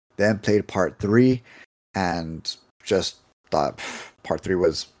 then played part 3, and just thought part 3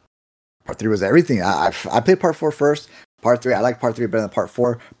 was everything. I played part 4 first. Part 3, I like part 3 better than part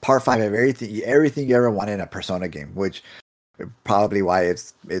 4. Part 5 have everything you ever wanted in a Persona game, which probably why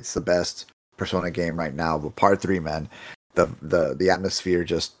it's the best Persona game right now. But part 3, man, the atmosphere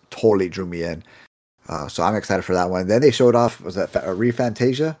just totally drew me in. So I'm excited for that one. Then they showed off, was that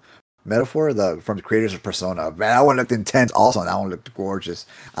Refantasia Metaphor, from the creators of Persona. Man, that one looked intense. Also, that one looked gorgeous.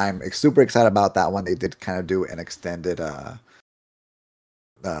 I'm super excited about that one. They did kind of do an extended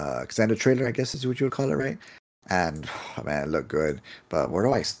trailer, I guess is what you would call it, right? And oh, man, it looked good. But where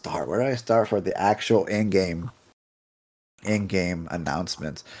do I start? Where do I start for the actual in-game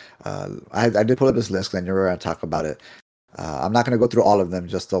announcements? I did pull up this list, and you're going to talk about it. I'm not going to go through all of them,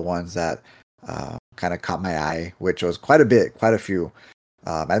 just the ones that kind of caught my eye, which was quite a few.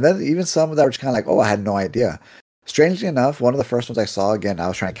 And then even some that were just kind of like, oh, I had no idea. Strangely enough, one of the first ones I saw, again, I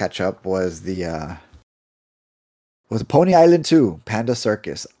was trying to catch up, was Pony Island 2, Panda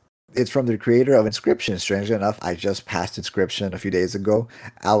Circus. It's from the creator of Inscription. Strangely enough, I just passed Inscription a few days ago.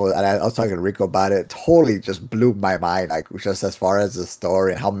 I was talking to Rico about it. Totally just blew my mind, like just as far as the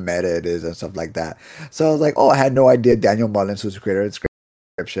story and how meta it is and stuff like that. So I was like, oh, I had no idea Daniel Mullins, who's the creator of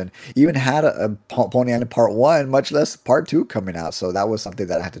Inscription, even had a Pony Island Part 1, much less Part 2 coming out. So that was something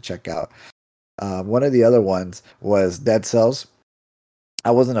that I had to check out. One of the other ones was Dead Cells.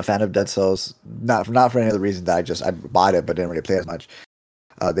 I wasn't a fan of Dead Cells, not for any other reason that I bought it but didn't really play as much.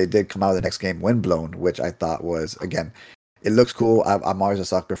 They did come out with the next game, Windblown, which I thought was, again, it looks cool. I'm always a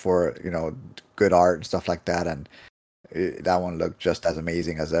sucker for good art and stuff like that, and that one looked just as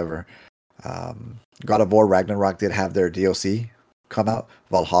amazing as ever. God of War Ragnarok did have their DLC come out,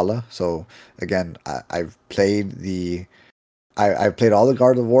 Valhalla. So again, I've played I've played all the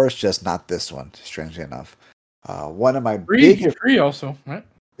God of Wars, just not this one, strangely enough. One of my free also, right?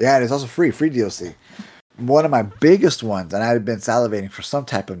 Yeah, and it's also free DLC. One of my biggest ones, and I had been salivating for some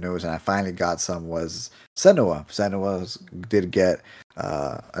type of news, and I finally got some, was Senua. Senua did get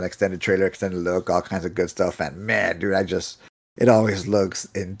an extended trailer, extended look, all kinds of good stuff. And man, dude, it always looks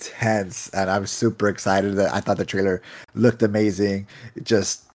intense, and I'm super excited. That I thought the trailer looked amazing.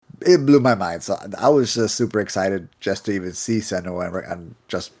 It blew my mind. So I was just super excited just to even see Senua and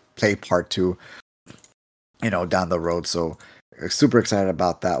just play part 2, down the road. So super excited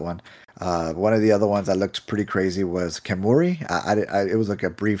about that one. One of the other ones that looked pretty crazy was Kemuri. It was like a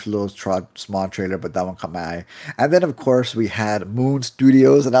brief little small trailer, but that one caught my eye. And then of course we had Moon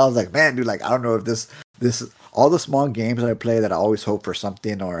Studios, and I was like, man, dude, like I don't know if this all the small games that I play that I always hope for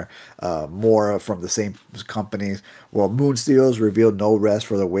something or more from the same companies. Well, Moon Studios revealed No Rest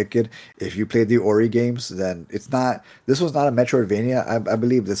for the Wicked. If you played the Ori games, then it's not. This was not a Metroidvania. I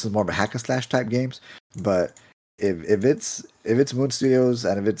believe this is more of a hack and slash type games. But if it's Moon Studios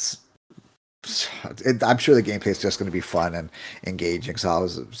and if it's I'm sure the gameplay is just going to be fun and engaging. So I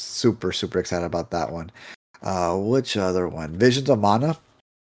was super, super excited about that one. Which other one? Visions of Mana.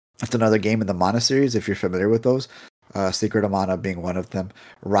 It's another game in the Mana series, if you're familiar with those. Secret of Mana being one of them.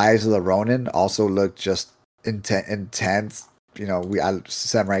 Rise of the Ronin also looked just intense.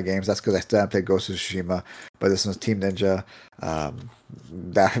 Samurai games. That's because I still haven't played Ghost of Tsushima, but this one's Team Ninja.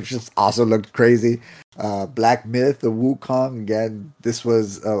 That just also looked crazy. Black Myth, the Wukong. Again, this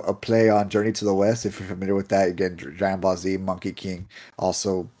was a play on Journey to the West. If you're familiar with that, again, Dragon Ball Z, Monkey King,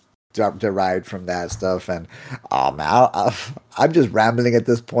 also derived from that stuff. And man, I'm just rambling at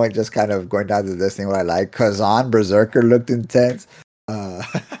this point, just kind of going down to this thing what I like. Kazan Berserker looked intense. Where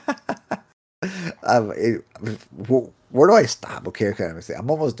do I stop? Okay, let me see.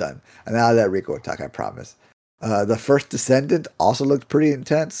 I'm almost done, and then I'll let Rico talk. I promise. The First Descendant also looked pretty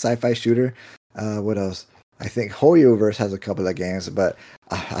intense. Sci-fi shooter. What else? I think Hoyoverse has a couple of games, but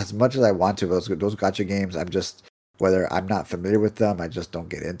as much as I want to, those gacha games, whether I'm not familiar with them, I just don't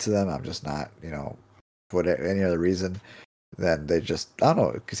get into them. I'm just not, for any other reason. Then they just, I don't know.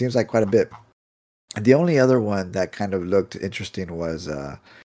 It seems like quite a bit. The only other one that kind of looked interesting was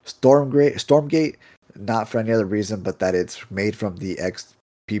Stormgate. Not for any other reason, but that it's made from the ex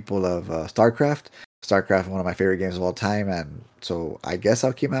people of StarCraft. StarCraft, one of my favorite games of all time, and so I guess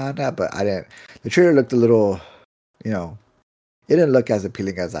I'll keep my eye on that. But I didn't. The trailer looked a little, it didn't look as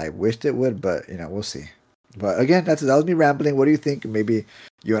appealing as I wished it would. But we'll see. But again, that was me rambling. What do you think? Maybe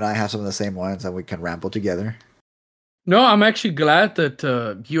you and I have some of the same ones, and we can ramble together. No, I'm actually glad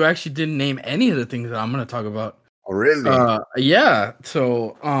that you actually didn't name any of the things that I'm going to talk about. Oh, really? Yeah.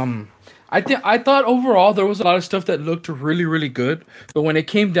 So, I thought overall there was a lot of stuff that looked really, really good. But when it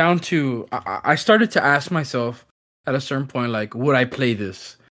came down to, I started to ask myself, at a certain point, like, would I play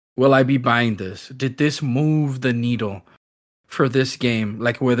this? Will I be buying this? Did this move the needle for this game?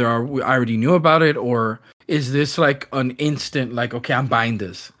 Like, whether I already knew about it, or is this like an instant, like, okay, I'm buying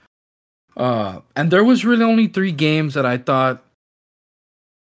this? And there was really only 3 games that I thought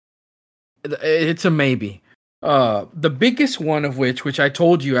it's a maybe. The biggest one of which I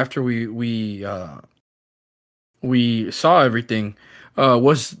told you after we saw everything,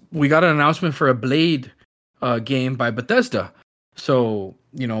 was we got an announcement for a Blade game by Bethesda. So,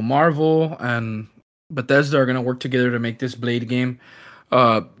 Marvel and Bethesda are gonna work together to make this Blade game.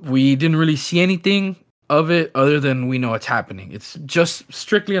 We didn't really see anything of it other than we know it's happening. It's just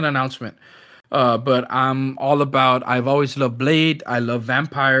strictly an announcement. But I'm all about. I've always loved Blade. I love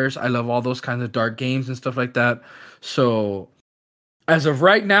vampires. I love all those kinds of dark games and stuff like that. So, as of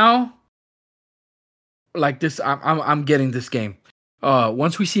right now, like this, I'm getting this game.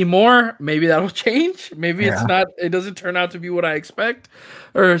 Once we see more, maybe that'll change. Maybe it's Yeah. not. It doesn't turn out to be what I expect,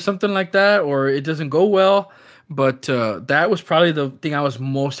 or something like that, or it doesn't go well. But that was probably the thing I was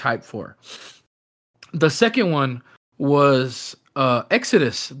most hyped for. The second one was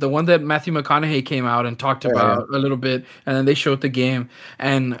Exodus, the one that Matthew McConaughey came out and talked Yeah, yeah. about a little bit, and then they showed the game.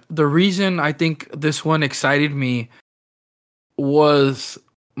 And the reason I think this one excited me was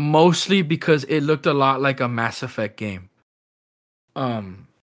mostly because it looked a lot like a Mass Effect game. Um,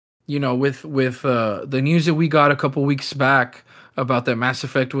 with the news that we got a couple weeks back about that Mass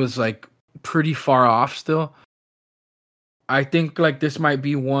Effect was like pretty far off still. I think like this might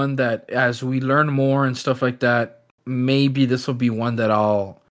be one that as we learn more and stuff like that, maybe this will be one that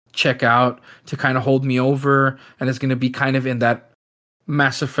I'll check out to kind of hold me over, and it's going to be kind of in that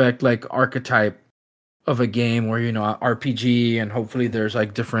Mass Effect like archetype of a game where RPG, and hopefully there's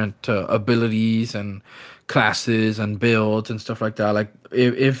like different abilities and classes and builds and stuff like that. Like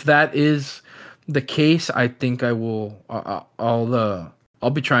if that is the case, I think I will. I'll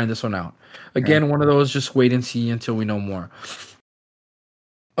be trying this one out. Yeah. Again, one of those just wait and see until we know more.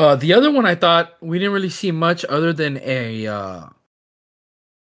 The other one I thought we didn't really see much other than a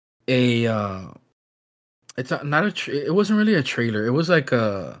it's not it wasn't really a trailer. It was like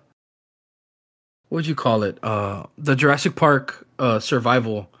a, what'd you call it? The Jurassic Park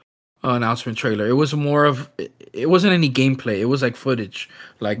survival announcement trailer. It was more of it wasn't any gameplay. It was like footage,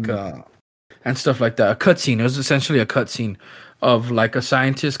 like and stuff like that. A cutscene. It was essentially a cutscene of like a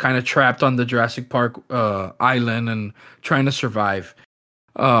scientist kind of trapped on the Jurassic Park island and trying to survive.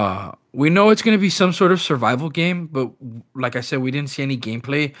 We know it's going to be some sort of survival game, but like I said, we didn't see any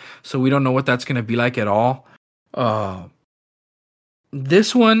gameplay, so we don't know what that's going to be like at all.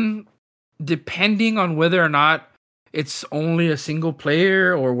 This one, depending on whether or not it's only a single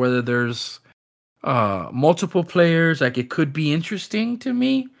player or whether there's multiple players, like it could be interesting to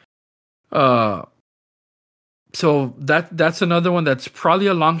me. So that's another one that's probably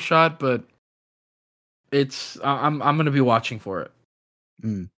a long shot, but I'm gonna be watching for it.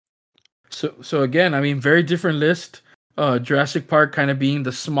 Mm. So again, I mean, very different list. Jurassic Park kind of being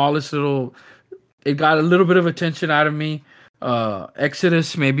the smallest little. It got a little bit of attention out of me.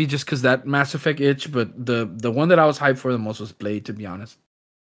 Exodus maybe just because that Mass Effect itch, but the one that I was hyped for the most was Blade, to be honest.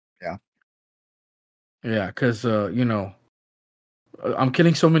 Yeah. Yeah, because I'm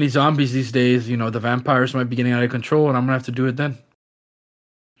killing so many zombies these days. The vampires might be getting out of control, and I'm gonna have to do it then.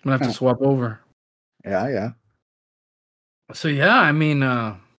 I'm gonna have to swap over. Yeah, yeah. So yeah, I mean,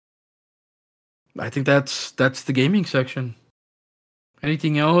 I think that's the gaming section.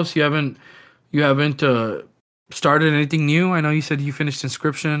 Anything else? You haven't started anything new? I know you said you finished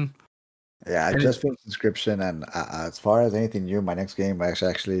Inscription. Yeah, I just finished Inscription, and as far as anything new, my next game I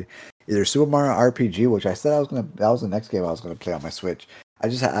actually either Super Mario RPG, which I said that was the next game I was gonna play on my Switch. I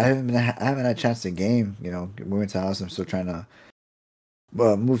haven't had a chance to game. Moving to the house, I'm still trying to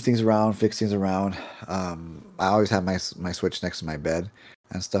move things around, fix things around. I always have my Switch next to my bed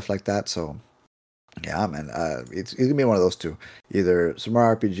and stuff like that. So yeah, man, it's gonna be one of those two, either Super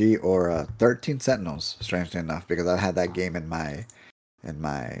Mario RPG or 13 Sentinels. Strangely enough, because I had that game in my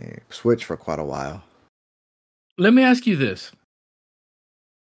Switch for quite a while. Let me ask you this: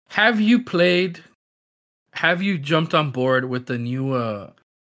 Have you jumped on board with the new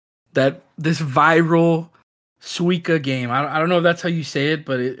this viral Suika game? I don't know if that's how you say it,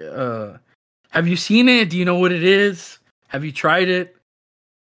 but have you seen it? Do you know what it is? Have you tried it?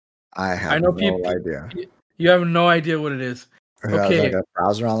 I have no idea. You have no idea what it is. Okay, like a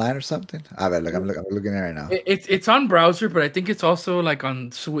browser online or something. I'm looking at it right now. It's on browser, but I think it's also like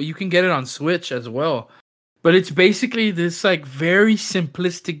on. You can get it on Switch as well. But it's basically this like very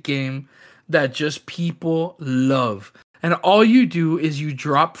simplistic game that just people love, and all you do is you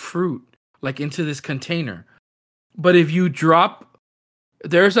drop fruit like into this container. But if you drop,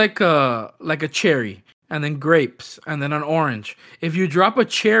 there's like a cherry, and then grapes, and then an orange. If you drop a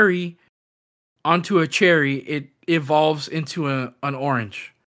cherry onto a cherry, it evolves into an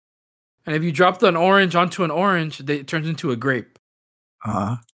orange. And if you drop an orange onto an orange, it turns into a grape.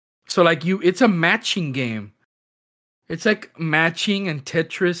 Uh-huh. So like it's a matching game. It's like matching and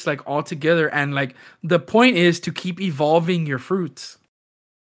Tetris like all together, and like the point is to keep evolving your fruits.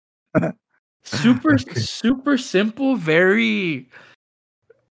 Super Okay. super simple, very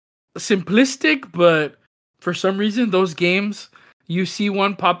simplistic, but for some reason those games you see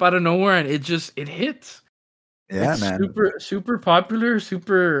one pop out of nowhere and it hits. Yeah, It's man. super popular,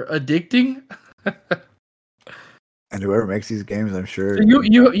 super addicting. And whoever makes these games, I'm So sure.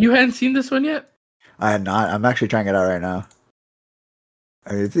 you hadn't seen this one yet? I had not. I'm actually trying it out right now.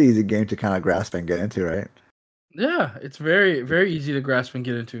 I mean, it's an easy game to kind of grasp and get into, right? Yeah, it's very easy to grasp and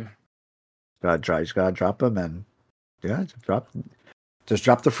get into. Just gotta drop them, and yeah, just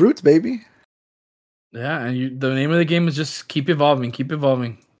drop the fruits, baby. Yeah, and the name of the game is just keep evolving, keep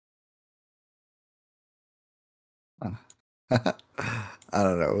evolving. I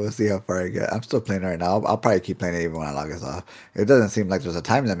don't know. We'll see how far I get. I'm still playing right now. I'll probably keep playing it even when I log us off. It doesn't seem like there's a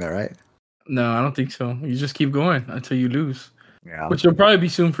time limit, right? No, I don't think so. You just keep going until you lose, Yeah. which will probably be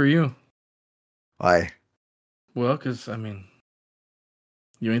soon for you. Why? Well, because I mean,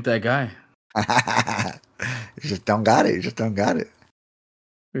 you ain't that guy. You just don't got it. You just don't got it.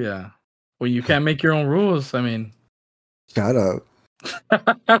 Yeah. Well, you can't make your own rules. I mean, Shut up.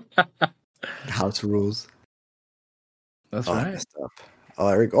 that's House rules. Oh, I right. messed up. Oh,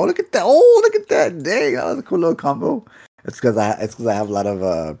 there we go. Oh, look at that. Oh, look at that. Dang, that was a cool little combo. It's because I have a lot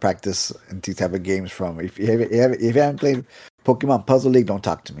of practice in these type of games from. If you haven't played Pokemon Puzzle League, don't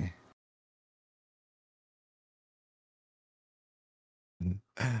talk to me.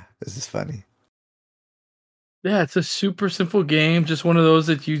 This is funny. Yeah, it's a super simple game. Just one of those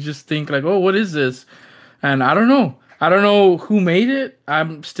that you just think like, oh, what is this? And I don't know. I don't know who made it.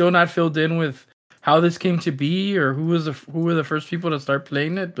 I'm still not filled in with how this came to be or who were the first people to start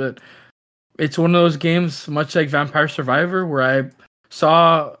playing it. But it's one of those games, much like Vampire Survivor, where I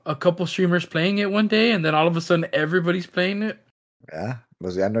saw a couple streamers playing it one day, and then all of a sudden everybody's playing it. Yeah,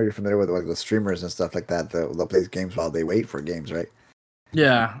 I know you're familiar with like the streamers and stuff like that. They'll play games while they wait for games, right?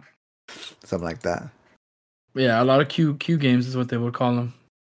 Yeah, Something like that. yeah, a lot of Q games is what they would call them.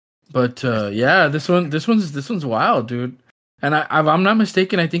 But yeah, this one's wild, dude. And if I'm not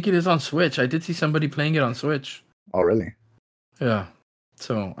mistaken, I think it is on Switch. I did see somebody playing it on Switch. Oh, really? Yeah.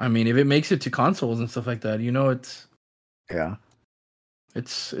 So I mean, if it makes it to consoles and stuff like that, you know, Yeah.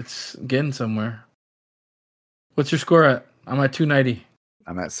 it's getting somewhere. What's your score at? I'm at 290.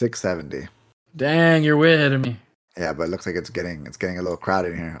 I'm at 670. Dang, you're way ahead of me. Yeah, but it looks like it's getting a little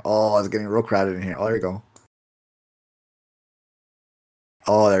crowded in here. Oh, it's getting real crowded in here. Oh, there you go.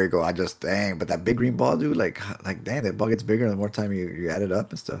 Oh, there you go. Dang, but that big green ball, dude, like dang, that ball gets bigger the more time you add it up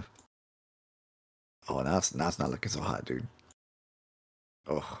and stuff. Oh, now it's not looking so hot, dude.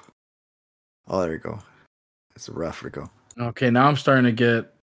 Oh, oh, there you go. It's rough, Rico. Okay, now I'm starting to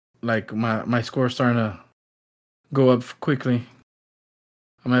get like my score's starting to go up quickly.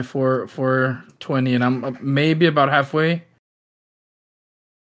 I'm at 420, and I'm maybe about halfway.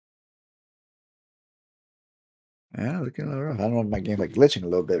 Yeah, looking a little rough. I don't know if my game's like glitching a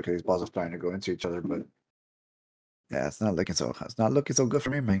little bit because these balls are starting to go into each other, but yeah, it's not looking so good for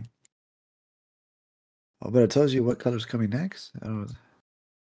me, man. Oh, but it tells you what color's coming next. I don't know.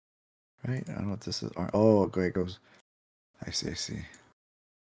 Right? I don't know what this is. Oh, okay, it goes. I see.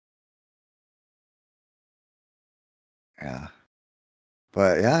 Yeah.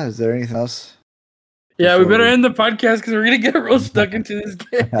 But yeah, is there anything else? Yeah, we before better end the podcast because we're gonna get real stuck into this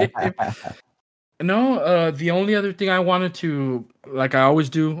game. No, the only other thing I wanted to, like I always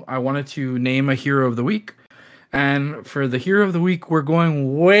do, I wanted to name a hero of the week. And for the hero of the week, we're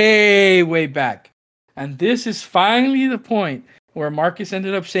going way back. And this is finally the point where Marcus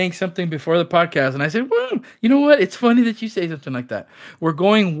ended up saying something before the podcast. And I said, well, you know what? It's funny that you say something like that. We're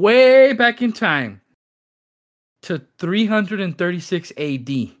going way back in time to 336 AD.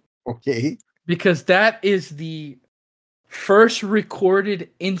 Okay. Because that is the first recorded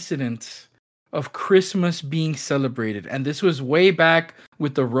incident of Christmas being celebrated. And this was way back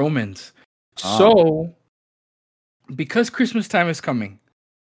with the Romans. So, because Christmas time is coming,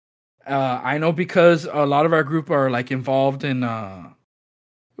 I know because a lot of our group are like involved in, y'all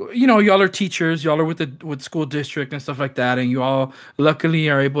are teachers, y'all are with school district and stuff like that, and you all luckily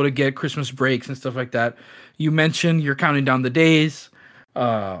are able to get Christmas breaks and stuff like that. You mentioned you're counting down the days.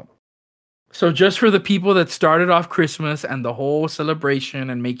 So just for the people that started off Christmas and the whole celebration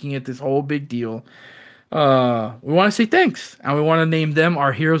and making it this whole big deal, We want to say thanks, and we want to name them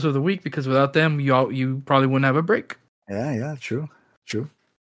our heroes of the week because without them, you probably wouldn't have a break. Yeah, true.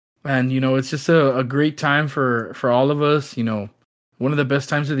 And it's just a great time for all of us. One of the best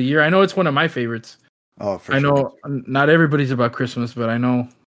times of the year. I know it's one of my favorites. Oh, for I sure. know not everybody's about Christmas, but I know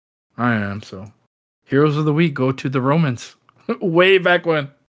I am. So, heroes of the week go to the Romans, way back when.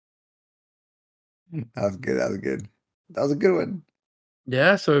 That was good. That was a good one.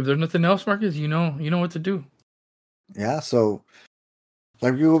 Yeah. So if there's nothing else, Marcus, you know what to do. Yeah. So,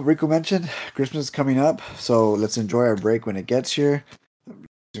 like Rico mentioned, Christmas is coming up. So let's enjoy our break when it gets here.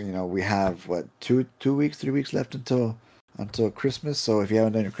 We have what 2 weeks, 3 weeks left until Christmas. So if you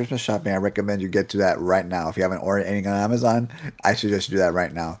haven't done your Christmas shopping, I recommend you get to that right now. If you haven't ordered anything on Amazon, I suggest you do that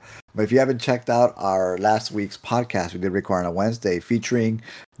right now. But if you haven't checked out our last week's podcast, we did record on a Wednesday featuring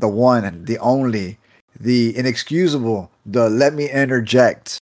the one and the only, the inexcusable, the let me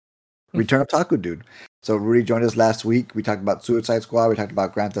interject, Return of Taco Dude. So Rudy joined us last week. We talked about Suicide Squad. We talked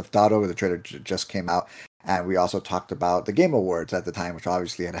about Grand Theft Auto, where the trailer just came out. And we also talked about the Game Awards at the time, which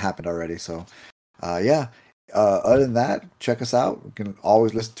obviously had happened already. So, yeah. Other than that, check us out. You can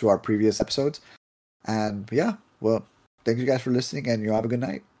always listen to our previous episodes. And yeah, well, thank you guys for listening, and you have a good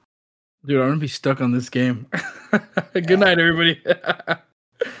night. Dude, I'm gonna be stuck on this game. Good night, everybody.